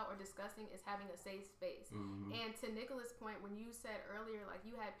talking about or discussing is having a safe space. Mm-hmm. And to Nicholas' point, when you said earlier, like,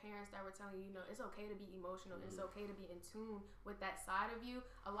 you had parents that were telling you, it's okay to be emotional, and it's okay to be in tune with that side of you.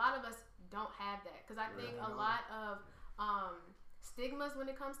 A lot of us don't have that, because I think a lot of stigmas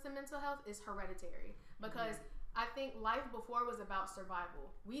when it comes to mental health is hereditary, because I think life before was about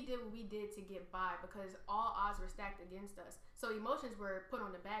survival. We did what we did to get by because all odds were stacked against us. So emotions were put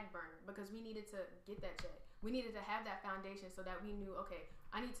on the back burner because we needed to get that check. We needed to have that foundation so that we knew, okay,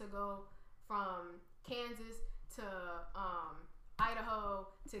 I need to go from Kansas to Idaho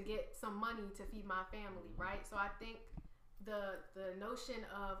to get some money to feed my family, right? So I think the notion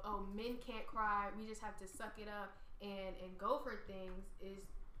of, men can't cry, we just have to suck it up and go for things is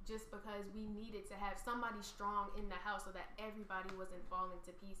just because we needed to have somebody strong in the house so that everybody wasn't falling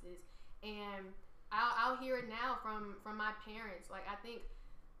to pieces. And I'll hear it now from my parents. Like, I think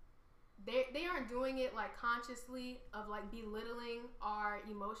they aren't doing it like consciously of like belittling our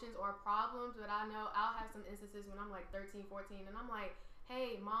emotions or problems, but I know I'll have some instances when I'm like 13, 14, and I'm like,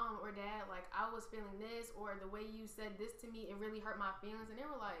 hey, mom or dad, like, I was feeling this, or the way you said this to me, it really hurt my feelings. And they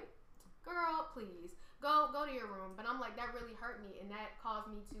were like, girl, please go to your room. But I'm like, that really hurt me, and that caused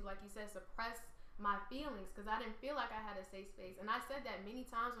me to, like you said, suppress my feelings because I didn't feel like I had a safe space. And I said that many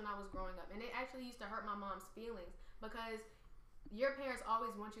times when I was growing up, and it actually used to hurt my mom's feelings because your parents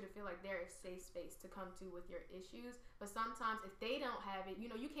always want you to feel like they're a safe space to come to with your issues. But sometimes if they don't have it,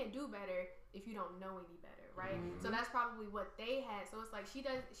 you can't do better if you don't know any better, right? Mm-hmm. So that's probably what they had. So it's like she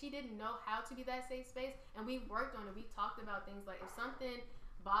didn't know how to be that safe space, and we worked on it. We talked about things like, if something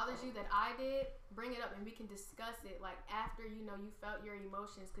bothers you that I did, bring it up and we can discuss it like after you felt your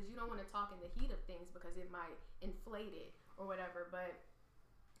emotions, because you don't want to talk in the heat of things because it might inflate it or whatever. But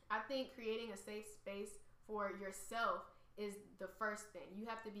I think creating a safe space for yourself is the first thing. You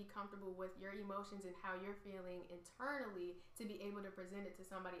have to be comfortable with your emotions and how you're feeling internally to be able to present it to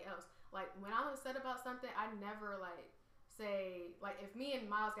somebody else. Like when I'm upset about something, I never like say, like if me and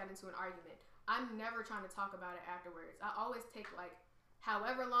Miles got into an argument, I'm never trying to talk about it afterwards. I always take like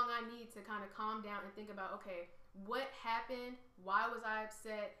however long I need to kind of calm down and think about, okay, what happened? Why was I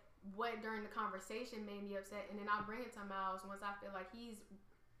upset? What during the conversation made me upset? And then I'll bring it to Miles once I feel like he's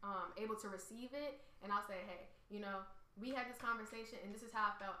able to receive it, and I'll say, hey, you know, we had this conversation and this is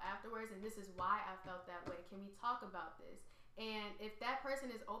how I felt afterwards and this is why I felt that way. Can we talk about this? And if that person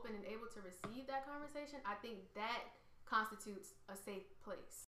is open and able to receive that conversation, I think that constitutes a safe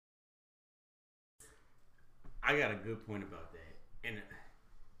place. I got a good point about that. And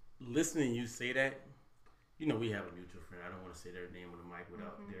listening you say that, you know, we have a mutual friend. I don't want to say their name on the mic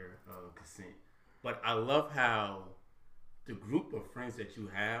without their consent. But I love how the group of friends that you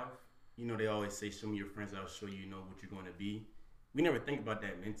have, you know, they always say, show me your friends, I'll show you, know what you're going to be. We never think about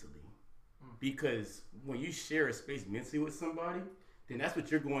that mentally. Because when you share a space mentally with somebody, then that's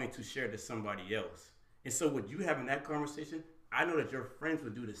what you're going to share to somebody else. And so what you have in that conversation, I know that your friends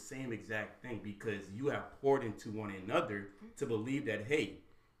would do the same exact thing because you have poured into one another to believe that, hey,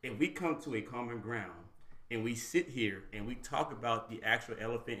 if we come to a common ground and we sit here and we talk about the actual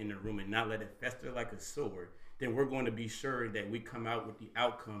elephant in the room and not let it fester like a sore, then we're going to be sure that we come out with the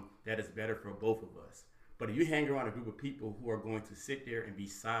outcome that is better for both of us. But if you hang around a group of people who are going to sit there and be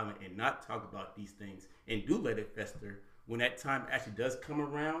silent and not talk about these things and do let it fester, when that time actually does come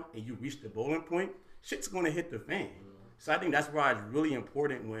around and you reach the boiling point, shit's going to hit the fan. So I think that's why it's really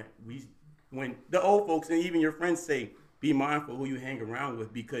important when the old folks and even your friends say, be mindful who you hang around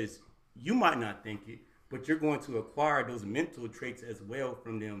with, because you might not think it, but you're going to acquire those mental traits as well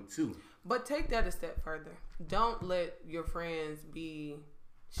from them too. But take that a step further. Don't let your friends be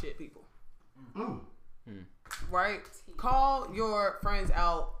shit people. Right? Call your friends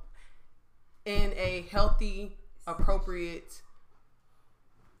out in a healthy, appropriate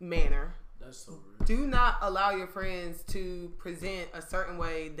manner. That's so rude. Do not allow your friends to present a certain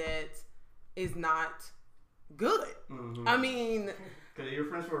way that is not good. I mean, because they're your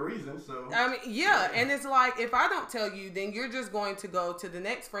friends for a reason. So I mean, yeah, and it's like if I don't tell you, then you're just going to go to the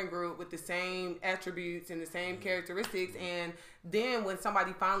next friend group with the same attributes and the same characteristics, and then when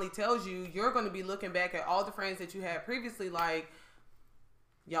somebody finally tells you, you're going to be looking back at all the friends that you had previously, like,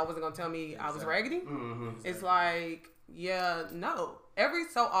 y'all wasn't going to tell me I was raggedy. It's like, yeah, no. Every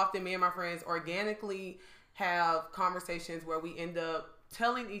so often, me and my friends organically have conversations where we end up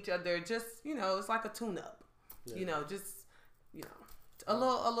telling each other just, you know, it's like a tune-up. You know, just, you know, a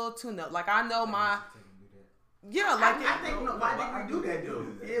little tune-up. Like, I know my... Yeah, like... I think we do that, though.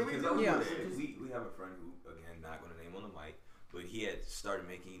 Yeah, we do. Yeah. We have a friend who, again, not going to name on the mic, but he had started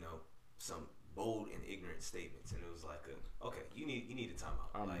making, you know, some bold and ignorant statements, and it was like, okay, you need a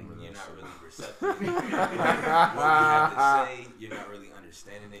timeout. Like, you're not really receptive. What you have to say, you're not really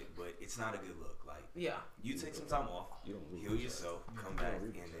understanding it, but it's not a good look. Like, you take some time off, heal yourself, come back,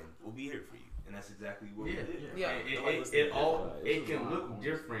 and then we'll be here for you. And that's exactly what we did. Yeah. It can look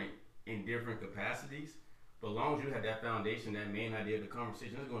different in different capacities, but as long as you have that foundation, that main idea of the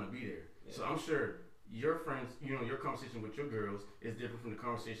conversation is going to be there. So I'm sure your friends, you know, your conversation with your girls is different from the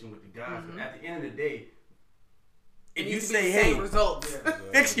conversation with the guys. But at the end of the day, if you say, hey, results.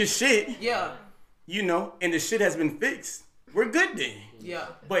 fix your shit, you know, and the shit has been fixed, we're good then. Yeah.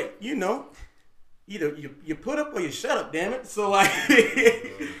 But, you know, either you put up or you shut up, damn it. So, like,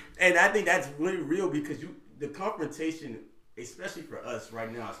 and I think that's really real because the confrontation, especially for us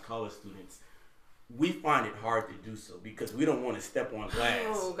right now as college students, we find it hard to do so because we don't want to step on glass.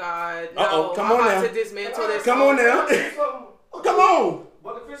 Oh, God. No, come on now. To dismantle this. Come on now. Come on.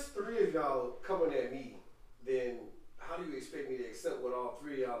 But if it's three of y'all coming at me, then how do you expect me to accept what all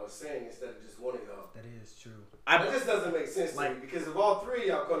three of y'all are saying instead of just one of y'all? That is true. That just doesn't make sense to me because if all three of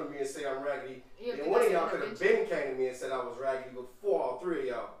y'all come to me and say I'm raggedy, then one of y'all could have been came to me and said I was raggedy before all three of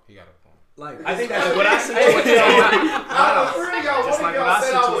y'all. He got a point. Like, I think that's what I I said. Out of three of y'all, Just one like of what y'all I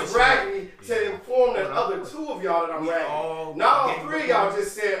said I was situation. raggedy to inform the other two of y'all that I'm raggedy. Not all three of y'all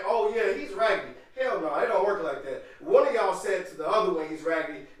just said, oh yeah, he's raggedy. Hell no, it don't work like that. One of y'all said to the other one he's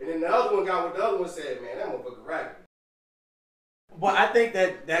raggedy, and then the other one got what the other one said, man, that motherfucker raggedy. Well, I think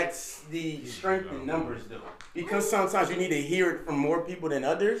that's the strength in numbers, though, because sometimes you need to hear it from more people than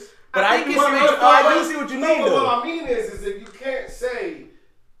others. But I do see what you mean, though. What I mean is if you can't say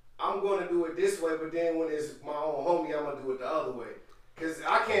I'm going to do it this way, but then when it's my own homie, I'm going to do it the other way, because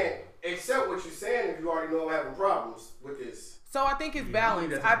I can't accept what you're saying if you already know I'm having problems with this. So I think it's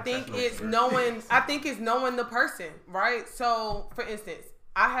balance. I think it's knowing. I think it's knowing the person, right? So, for instance,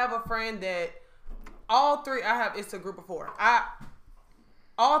 I have a friend that all three I have. It's a group of 4.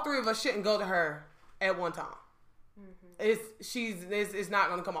 All 3 of us shouldn't go to her at one time. It's not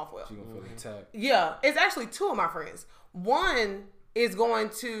gonna come off well. She gonna feel attacked. Yeah, it's actually 2 of my friends. One is going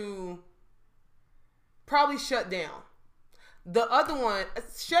to probably shut down. The other one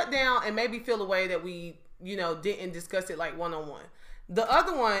shut down and maybe feel a way that we, didn't discuss it like one-on-one. The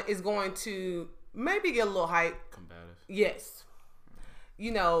other one is going to maybe get a little hype. Combative. Yes.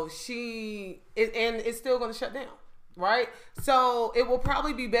 And it's still going to shut down. Right? So it will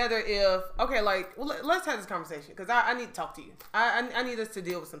probably be better if, let's have this conversation because I need to talk to you. I need us to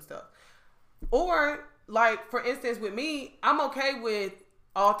deal with some stuff. Or, like, for instance, with me, I'm okay with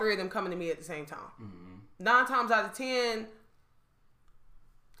all 3 of them coming to me at the same time. 9 times out of 10,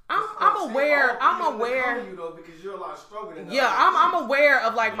 I'm aware. You though, because you're a lot stronger than I'm aware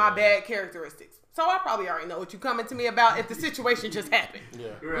of like my bad characteristics. So I probably already know what you're coming to me about if the situation just happened. Yeah.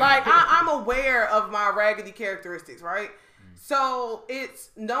 Right. Like I'm aware of my raggedy characteristics, right? So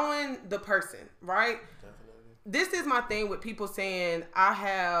it's knowing the person, right? Definitely. This is my thing with people saying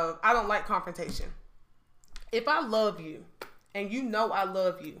I don't like confrontation. If I love you and you know I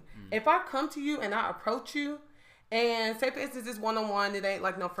love you, if I come to you and I approach you and say, for instance, this one-on-one, it ain't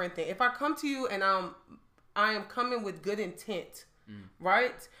like no friend thing. If I come to you and I am coming with good intent,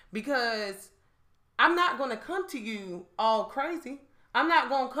 right? Because I'm not going to come to you all crazy. I'm not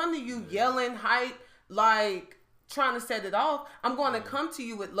going to come to you yelling, hype, like trying to set it off. I'm going to come to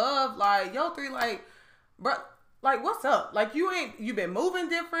you with love, like, yo, 3, like, bro, like, what's up? Like, you been moving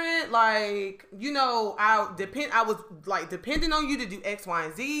different. Like, I was like depending on you to do X, Y,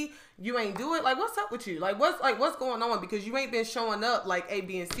 and Z. You ain't do it. Like, what's up with you? Like, what's going on? Because you ain't been showing up like A,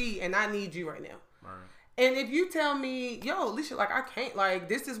 B, and C, and I need you right now. Right. And if you tell me, yo, Alicia, like, I can't, like,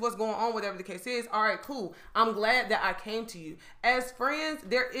 this is what's going on, whatever the case is. All right, cool. I'm glad that I came to you. As friends,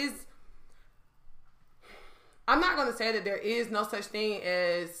 I'm not going to say that there is no such thing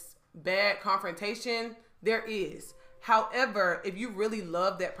as bad confrontation. There is. However, if you really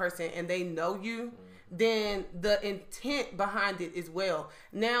love that person and they know you, then the intent behind it is well.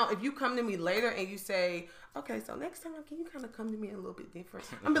 Now, if you come to me later and you say, okay, so next time, can you kind of come to me a little bit different?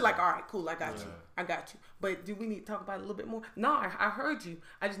 I'm be like, all right, cool, I got you. But do we need to talk about it a little bit more? No, I heard you.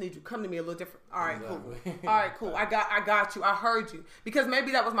 I just need you to come to me a little different. All right, cool. All right, cool. I got you. I heard you. Because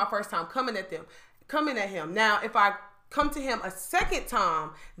maybe that was my first time coming at him. Now, if I come to him a second time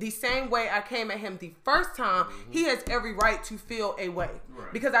the same way I came at him the first time, he has every right to feel a way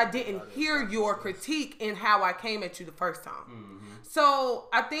because I didn't hear your critique in how I came at you the first time. So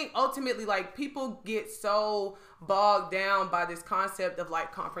I think ultimately, like, people get so bogged down by this concept of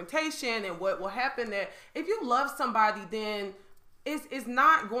like confrontation and what will happen, that if you love somebody, then it's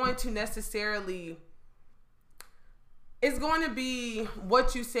not going to necessarily, it's going to be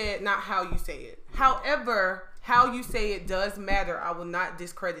what you said, not how you say it. However, how you say it does matter. I will not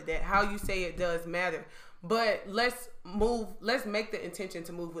discredit that. How you say it does matter. But let's make the intention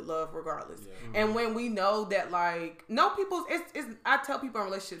to move with love regardless. Yeah. And when we know that, like, I tell people in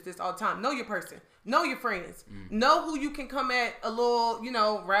relationships this all the time. Know your person. Know your friends. Know who you can come at a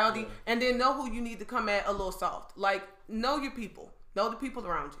little, rowdy. And then know who you need to come at a little soft. Like, know your people. Know the people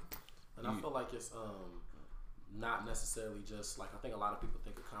around you. And I feel like it's not necessarily just, like, I think a lot of people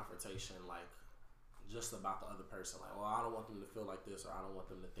think of confrontation like just about the other person. Like, well, I don't want them to feel like this, or I don't want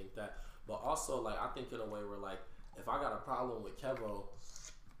them to think that. But also, like, I think in a way where, like, if I got a problem with Kevo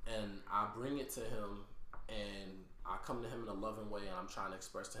and I bring it to him and I come to him in a loving way and I'm trying to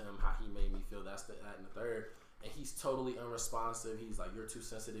express to him how he made me feel, that and the third, and he's totally unresponsive, he's like, you're too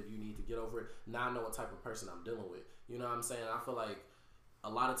sensitive, you need to get over it. Now I know what type of person I'm dealing with. You know what I'm saying? I feel like a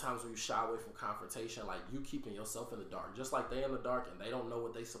lot of times when you shy away from confrontation, like, you keeping yourself in the dark. Just like they in the dark and they don't know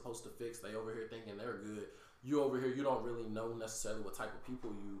what they supposed to fix. They over here thinking they're good. You over here, you don't really know necessarily what type of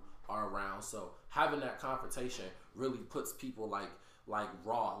people you are around. So having that confrontation really puts people like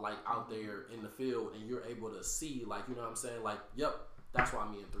raw, like out there in the field, and you're able to see, like, you know what I'm saying? Like, yep, that's why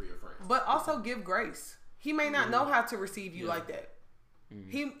me and 3 are friends. But also give grace. He may not know how to receive you like that.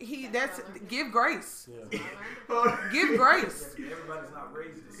 Give grace. Yeah. Give grace. Everybody's not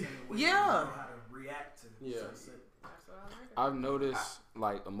raised the same way. Yeah. You know how to react to. Yeah. I've noticed,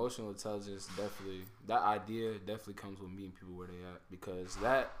 like, emotional intelligence that idea definitely comes with meeting people where they at, because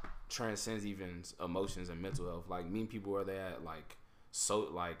that transcends even emotions and mental health. Like, meeting people where they at, like, so,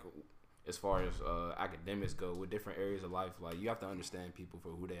 like, as far as academics go, with different areas of life, like, you have to understand people for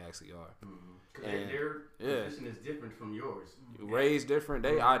who they actually are. And their position is different from yours. Raised different,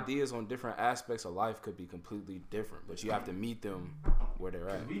 their ideas on different aspects of life could be completely different, but you have to meet them where they're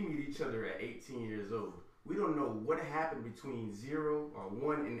at. We meet each other at 18 years old. We don't know what happened between 0 or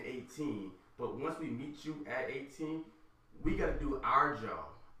 1 and 18, But once we meet you at 18, we got to do our job,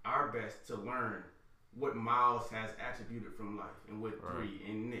 our best to learn what Miles has attributed from life, and what Three,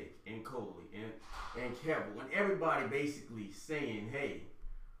 and Nick, and Coley, and Kevin, and everybody basically saying, hey,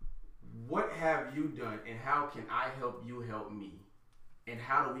 what have you done, and how can I help you help me? And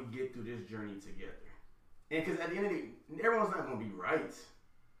how do we get through this journey together? And because at the end of the day, everyone's not going to be right?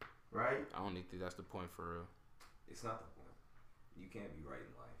 I don't think that's the point for real. It's not the point. You can't be right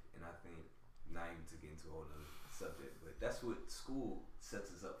in life. And I think, not even to get into a whole other subject, but that's what school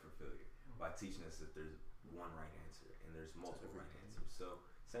sets us up for failure, by teaching us that there's one right answer and there's multiple right answers. So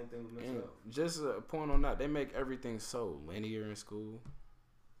same thing with mental health. Just a point on that, they make everything so linear in school.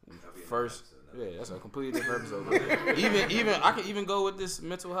 First, that's a completely different episode. even I can even go with this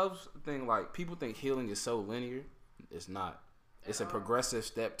mental health thing. Like, people think healing is so linear. It's not. It's a progressive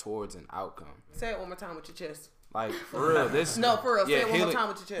step towards an outcome. Say it one more time with your chest. Like, for real, this. No, for real. Yeah, say it one more time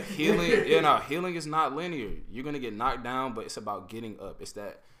with your chest. Healing is not linear. You're gonna get knocked down, but it's about getting up. It's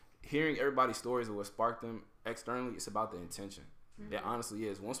that hearing everybody's stories of what sparked them externally. It's about the intention. Mm-hmm. It honestly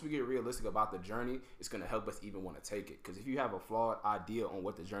is. Once we get realistic about the journey, it's gonna help us even want to take it. Because if you have a flawed idea on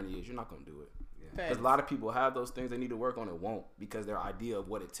what the journey is, you're not gonna do it. Because a lot of people have those things they need to work on and won't, because their idea of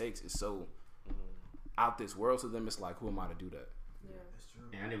what it takes is so out this world to them. It's like, who am I to do that? Yeah, that's true.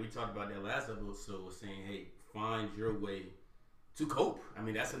 And I think we talked about that last episode, was saying, hey, find your way to cope. I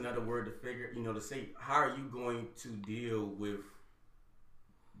mean, that's another word to figure, to say, how are you going to deal with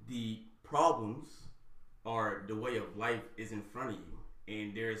the problems or the way of life is in front of you?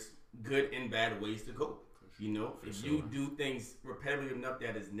 And there's good and bad ways to cope. If you do things repetitively enough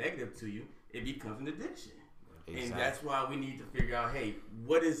that is negative to you, it becomes an addiction. Exactly. And that's why we need to figure out, hey,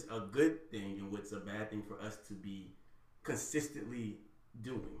 what is a good thing and what's a bad thing for us to be consistently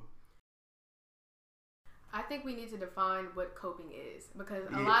doing? I think we need to define what coping is, because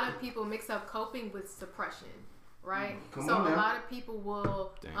a lot of people mix up coping with suppression, right? A lot of people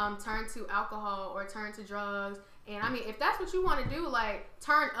will turn to alcohol or turn to drugs. And I mean, if that's what you want to do, like,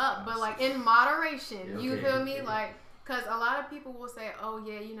 turn up, but like in moderation. You feel me? Like, because a lot of people will say, oh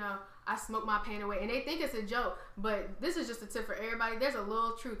yeah, I smoke my pain away, and they think it's a joke, but this is just a tip for everybody. There's a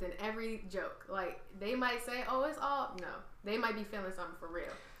little truth in every joke. Like, they might say, oh, it's all, no, they might be feeling something for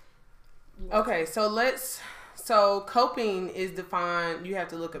real. Okay, so coping is defined. You have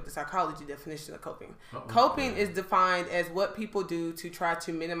to look up the psychology definition of coping. Coping is defined as what people do to try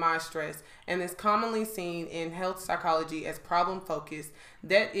to minimize stress, and is commonly seen in health psychology as problem focused,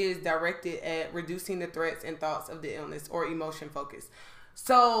 that is directed at reducing the threats and thoughts of the illness, or emotion focused.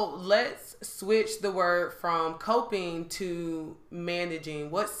 So let's switch the word from coping to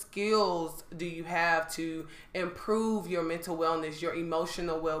managing. What skills do you have to improve your mental wellness, your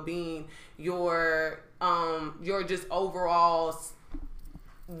emotional well-being, your just overall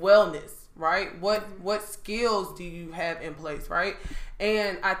wellness, right? What skills do you have in place, right?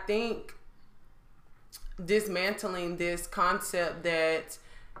 And I think dismantling this concept that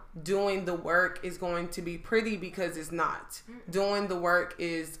doing the work is going to be pretty, because it's not. Doing the work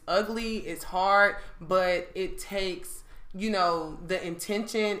is ugly, it's hard, but it takes, the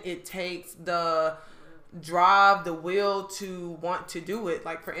intention, it takes the drive, the will to want to do it.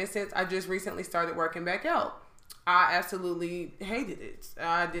 Like, for instance, I just recently started working back out. I absolutely hated it.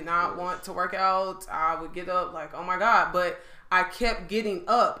 I did not want to work out. I would get up like, oh my God, but I kept getting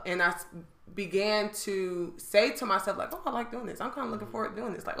up, and I began to say to myself, like, oh, I like doing this. I'm kind of looking forward to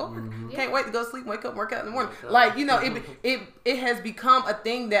doing this. Like, oh, can't wait to go sleep, wake up, work out in the morning. Like, it has become a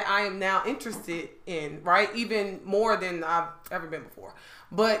thing that I am now interested in, right? Even more than I've ever been before.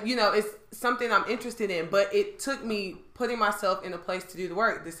 But, it's something I'm interested in. But it took me putting myself in a place to do the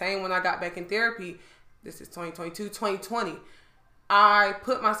work. The same when I got back in therapy, this is 2022, 2020. I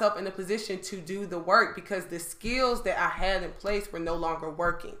put myself in a position to do the work because the skills that I had in place were no longer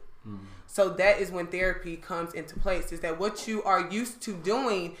working. So that is when therapy comes into place, is that what you are used to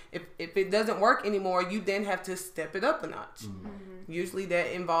doing, if it doesn't work anymore, you then have to step it up a notch. Usually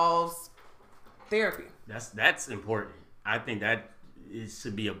that involves therapy. That's important. I think that it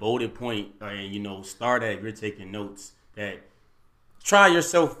should be a bolded point, and start at, if you're taking notes, that try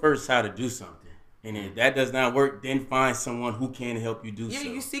yourself first how to do something. And if that does not work, then find someone who can help you do so.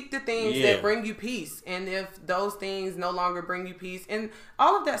 Yeah, you seek the things that bring you peace. And if those things no longer bring you peace, and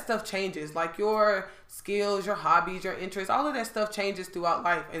all of that stuff changes, like your skills, your hobbies, your interests, all of that stuff changes throughout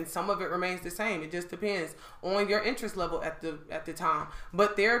life. And some of it remains the same. It just depends on your interest level at the time.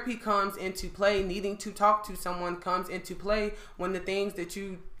 But therapy comes into play. Needing to talk to someone comes into play when the things that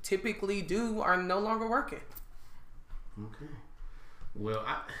you typically do are no longer working. Okay. Well,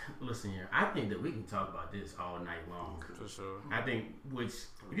 listen here. I think that we can talk about this all night long. For sure. I think,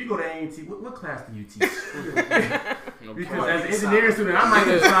 if you go to A&T, what class do you teach? Because as an engineering student, I might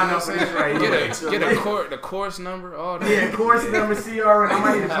need to sign up for this right here. Get the course number, all that. Yeah, course number, CRN. I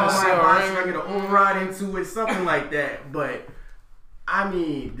might need to call my advisor. I get an override into it, something like that. But I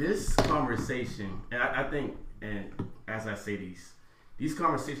mean, this conversation, and I think, and as I say these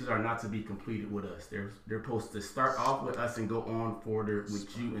conversations are not to be completed with us. They're supposed to start off with us and go on further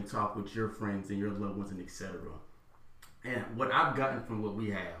with you and talk with your friends and your loved ones and etc. And what I've gotten from what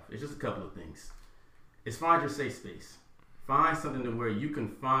we have is just a couple of things. Is find your safe space. Find something to where you can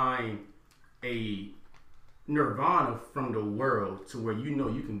find a nirvana from the world to where you know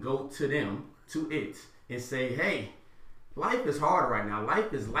you can go to them, to it, and say, hey, life is hard right now.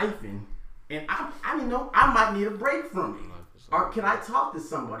 Life is lifing. And I might need a break from it. Or can I talk to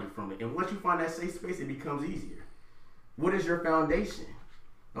somebody from it? And once you find that safe space, it becomes easier. What is your foundation?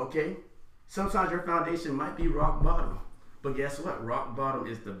 Okay? Sometimes your foundation might be rock bottom. But guess what? Rock bottom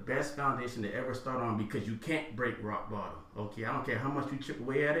is the best foundation to ever start on because you can't break rock bottom. Okay? I don't care how much you chip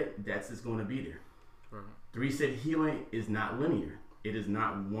away at it, that's just going to be there. Right. 3 said healing is not linear. It is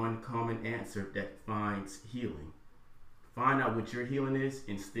not one common answer that finds healing. Find out what your healing is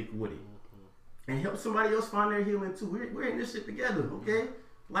and stick with it. And help somebody else find their healing too. We're in this shit together, okay?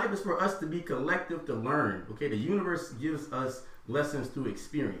 Life is for us to be collective, to learn, okay? The universe gives us lessons through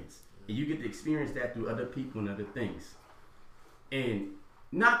experience. And you get to experience that through other people and other things. And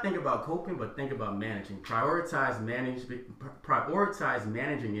not think about coping, but think about managing. Prioritize managing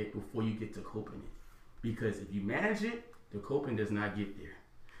it before you get to coping it. Because if you manage it, the coping does not get there.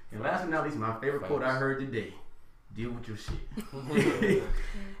 And last but not least, my favorite quote I heard today. Deal with your shit.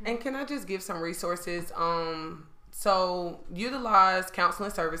 And can I just give some resources? So utilize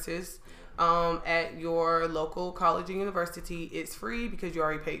counseling services at your local college or university. It's free because you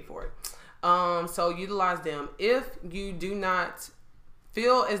already paid for it. So utilize them. If you do not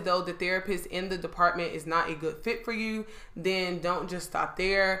feel as though the therapist in the department is not a good fit for you, then don't just stop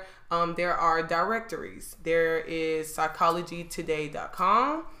there. There are directories. There is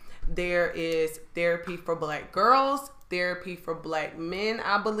psychologytoday.com. There is therapy for Black girls, therapy for Black men,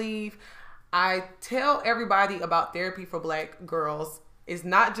 I believe. I tell everybody about therapy for Black girls. It's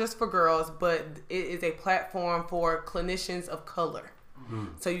not just for girls, but it is a platform for clinicians of color. Mm-hmm.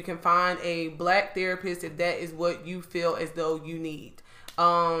 So you can find a Black therapist if that is what you feel as though you need.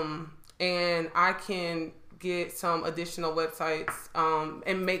 And I can get some additional websites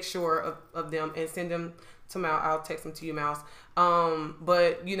and make sure of them and send them to Mal. I'll text them to you, Mouse.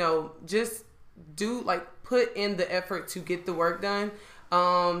 But just put in the effort to get the work done.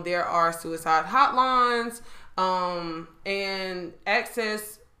 There are suicide hotlines, and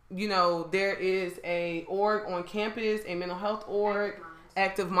access, there is a org on campus, a mental health org,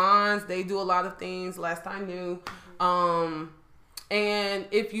 Active Minds. They do a lot of things, last I knew. And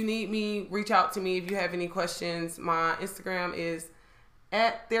if you need me, reach out to me if you have any questions. My Instagram is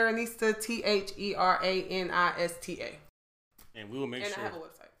at Theranista, THERANISTA. And we will make sure. And I have a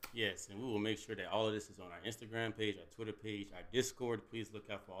website. Yes, and we will make sure that all of this is on our Instagram page, our Twitter page, our Discord. Please look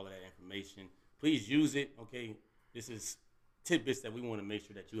out for all of that information. Please use it, okay? This is tidbits that we want to make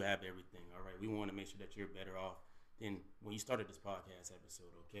sure that you have everything, all right? We want to make sure that you're better off than when you started this podcast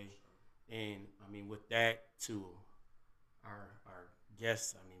episode, okay? And, with that, to our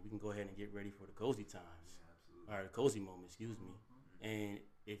guests, we can go ahead and get ready for the cozy times. Yeah, or the cozy moment, excuse me. And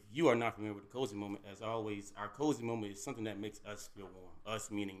if you are not familiar with the cozy moment, as always, our cozy moment is something that makes us feel warm.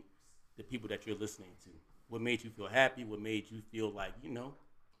 Us meaning the people that you're listening to. What made you feel happy? What made you feel like,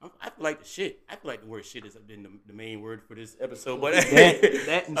 I feel like the shit. I feel like the word shit has been the main word for this episode. But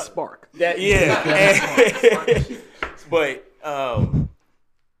that and spark. But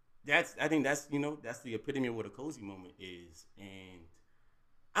I think that's the epitome of what a cozy moment is. And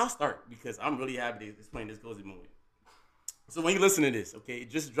I'll start because I'm really happy to explain this cozy moment. So when you listen to this, okay, it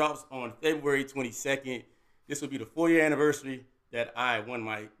just drops on February 22nd. This will be the 4-year anniversary that I won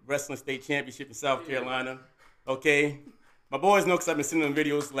my wrestling state championship in South Carolina. Okay, my boys know because I've been sending them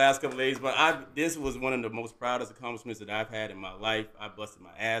videos the last couple of days, but this was one of the most proudest accomplishments that I've had in my life. I busted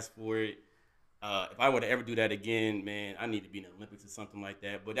my ass for it. If I were to ever do that again, man, I need to be in the Olympics or something like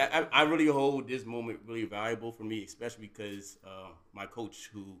that. But I really hold this moment really valuable for me, especially because my coach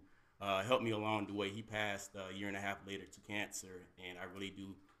who helped me along the way, he passed a year and a half later to cancer, and I really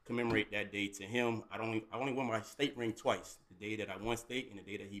do commemorate that day to him. I only won my state ring twice, the day that I won state and the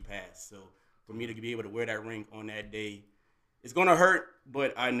day that he passed. So for me to be able to wear that ring on that day, it's going to hurt,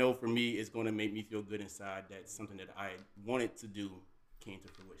 but I know for me it's going to make me feel good inside that something that I wanted to do came to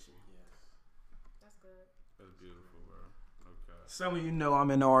fruition. That's good. That's beautiful, bro. Okay. Some of you know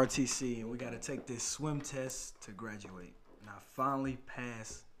I'm in the RTC, and we got to take this swim test to graduate. And I finally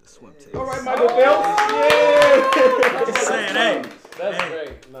passed the swim test. All right, Michael Phelps. Yeah. I'm just saying, hey. That's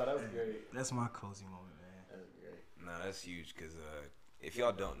great. No, that's great. That's my cozy moment, man. That's great. No, that's huge because if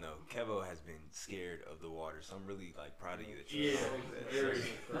y'all don't know, Kevo has been scared of the water, so I'm really like proud of you that you.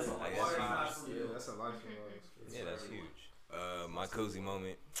 That's a life skill. That's a life skill. Yeah, that's huge. My cozy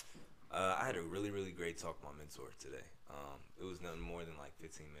moment. I had a really, really great talk with my mentor today. It was nothing more than like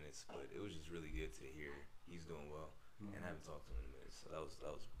 15 minutes, but it was just really good to hear he's doing well, and I haven't talked to him in a minute. So that was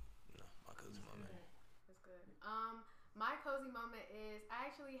my cozy moment. That's good. My cozy moment is I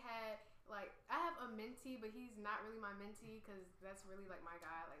actually had I have a mentee, but he's not really my mentee because that's really like my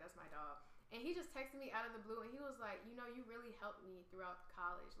guy, like that's my dog. And he just texted me out of the blue, and he was like, you really helped me throughout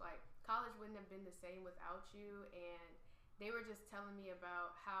college. Like college wouldn't have been the same without you, and they were just telling me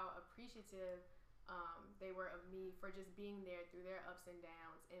about how appreciative they were of me for just being there through their ups and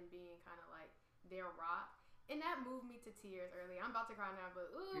downs and being kind of like their rock. And that moved me to tears early. I'm about to cry now, but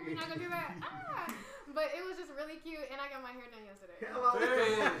we're not gonna do that. But it was just really cute, and I got my hair done yesterday. Hello.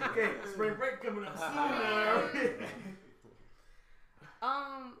 Okay, spring break coming up soon.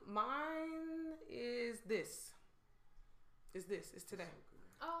 Mine is this. It's today.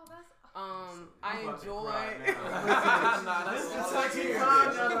 Oh, that's. I enjoy. I'm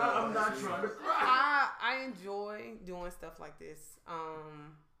not trying to cry. I enjoy doing stuff like this.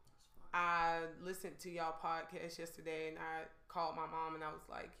 I listened to y'all podcast yesterday, and I called my mom, and I was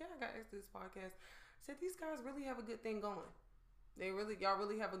like, "Yeah, I got into this podcast." I said, "These guys really have a good thing going. Y'all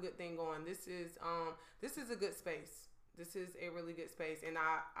really have a good thing going. This is a good space. This is a really good space." And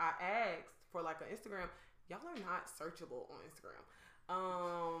I asked for like an Instagram. Y'all are not searchable on Instagram.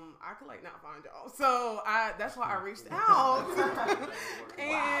 I could not find y'all, so that's why I reached out.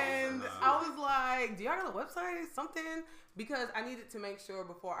 And I was like, "Do y'all got a website, something?" Because I needed to make sure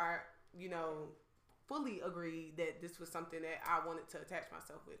before I, fully agreed that this was something that I wanted to attach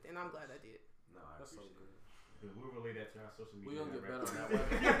myself with, and I'm glad I did. No, That's so good. We'll relay that to our social media. We're gonna get better on that one.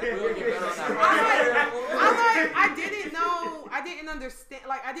 We're gonna get better on that I didn't know. I didn't understand.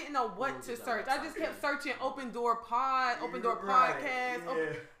 Like I didn't know what to search. I just kept searching Open Door Podcast.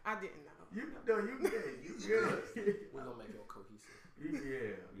 Yeah. I didn't know. You good. We're gonna make it cohesive.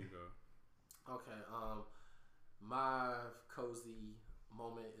 Yeah. You go. Okay. My cozy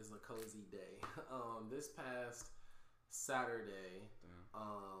moment is a cozy day. This past Saturday.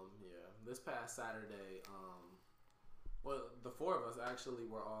 This past Saturday. Well, the four of us actually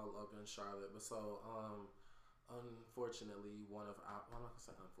were all up in Charlotte, but so unfortunately, I'm not gonna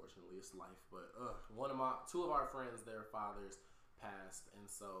say unfortunately, it's life, but two of our friends, their fathers passed, and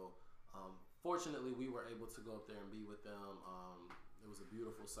so fortunately, we were able to go up there and be with them. It was a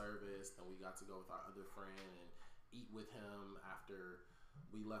beautiful service, and we got to go with our other friend and eat with him after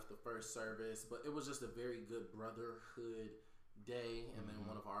we left the first service. But it was just a very good brotherhood day. And then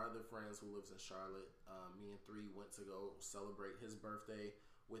one of our other friends who lives in Charlotte, me and 3 went to go celebrate his birthday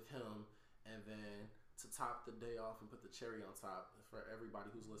with him. And then to top the day off and put the cherry on top, for everybody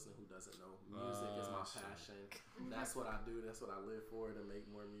who's listening who doesn't know, music is my passion. That's what I do. That's what I live for, to make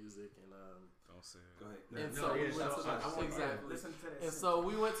more music. And don't say it. Go ahead. And so exactly. Listen to that. And so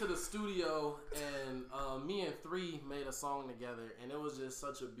we went to the studio, and me and 3 made a song together, and it was just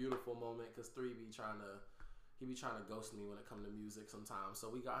such a beautiful moment because 3 be trying to ghost me when it comes to music sometimes. So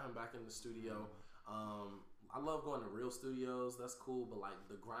we got him back in the studio. I love going to real studios. That's cool. But like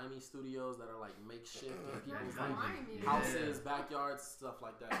the grimy studios that are like makeshift in people's like houses, backyards, stuff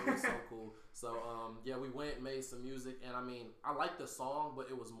like that. It was so cool. So we went, made some music, and I mean, I liked the song, but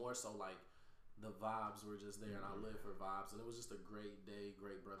it was more so like the vibes were just there, and I live for vibes, and it was just a great day,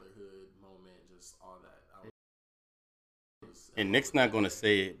 great brotherhood moment, just all that. And Nick's not going to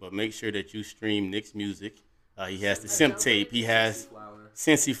say it, but make sure that you stream Nick's music. He has the Simp Tape. He has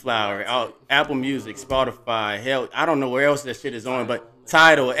Cincy Flower, Apple Music, Spotify. Hell, I don't know where else that shit is on, but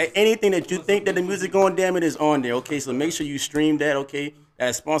Tidal. Anything that you think that the music on, damn it, is on there. Okay, so make sure you stream that. Okay,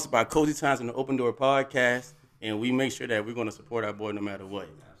 that's sponsored by Cozy Times and the Open Door Podcast, and we make sure that we're going to support our boy no matter what.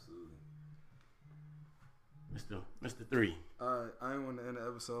 Absolutely. Mr. 3. I ain't want to end the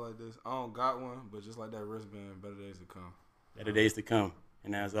episode like this. I don't got one, but just like that wristband, better days to come. Better days to come.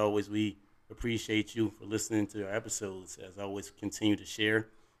 And as always, we appreciate you for listening to our episodes. As always, continue to share,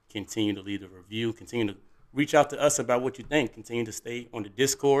 continue to leave a review, continue to reach out to us about what you think. Continue to stay on the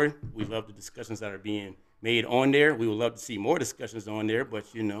Discord. We love the discussions that are being made on there. We would love to see more discussions on there, but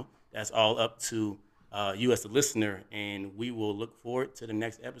that's all up to you as the listener. And we will look forward to the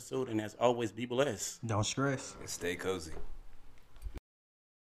next episode. And as always, be blessed. Don't stress. And stay cozy.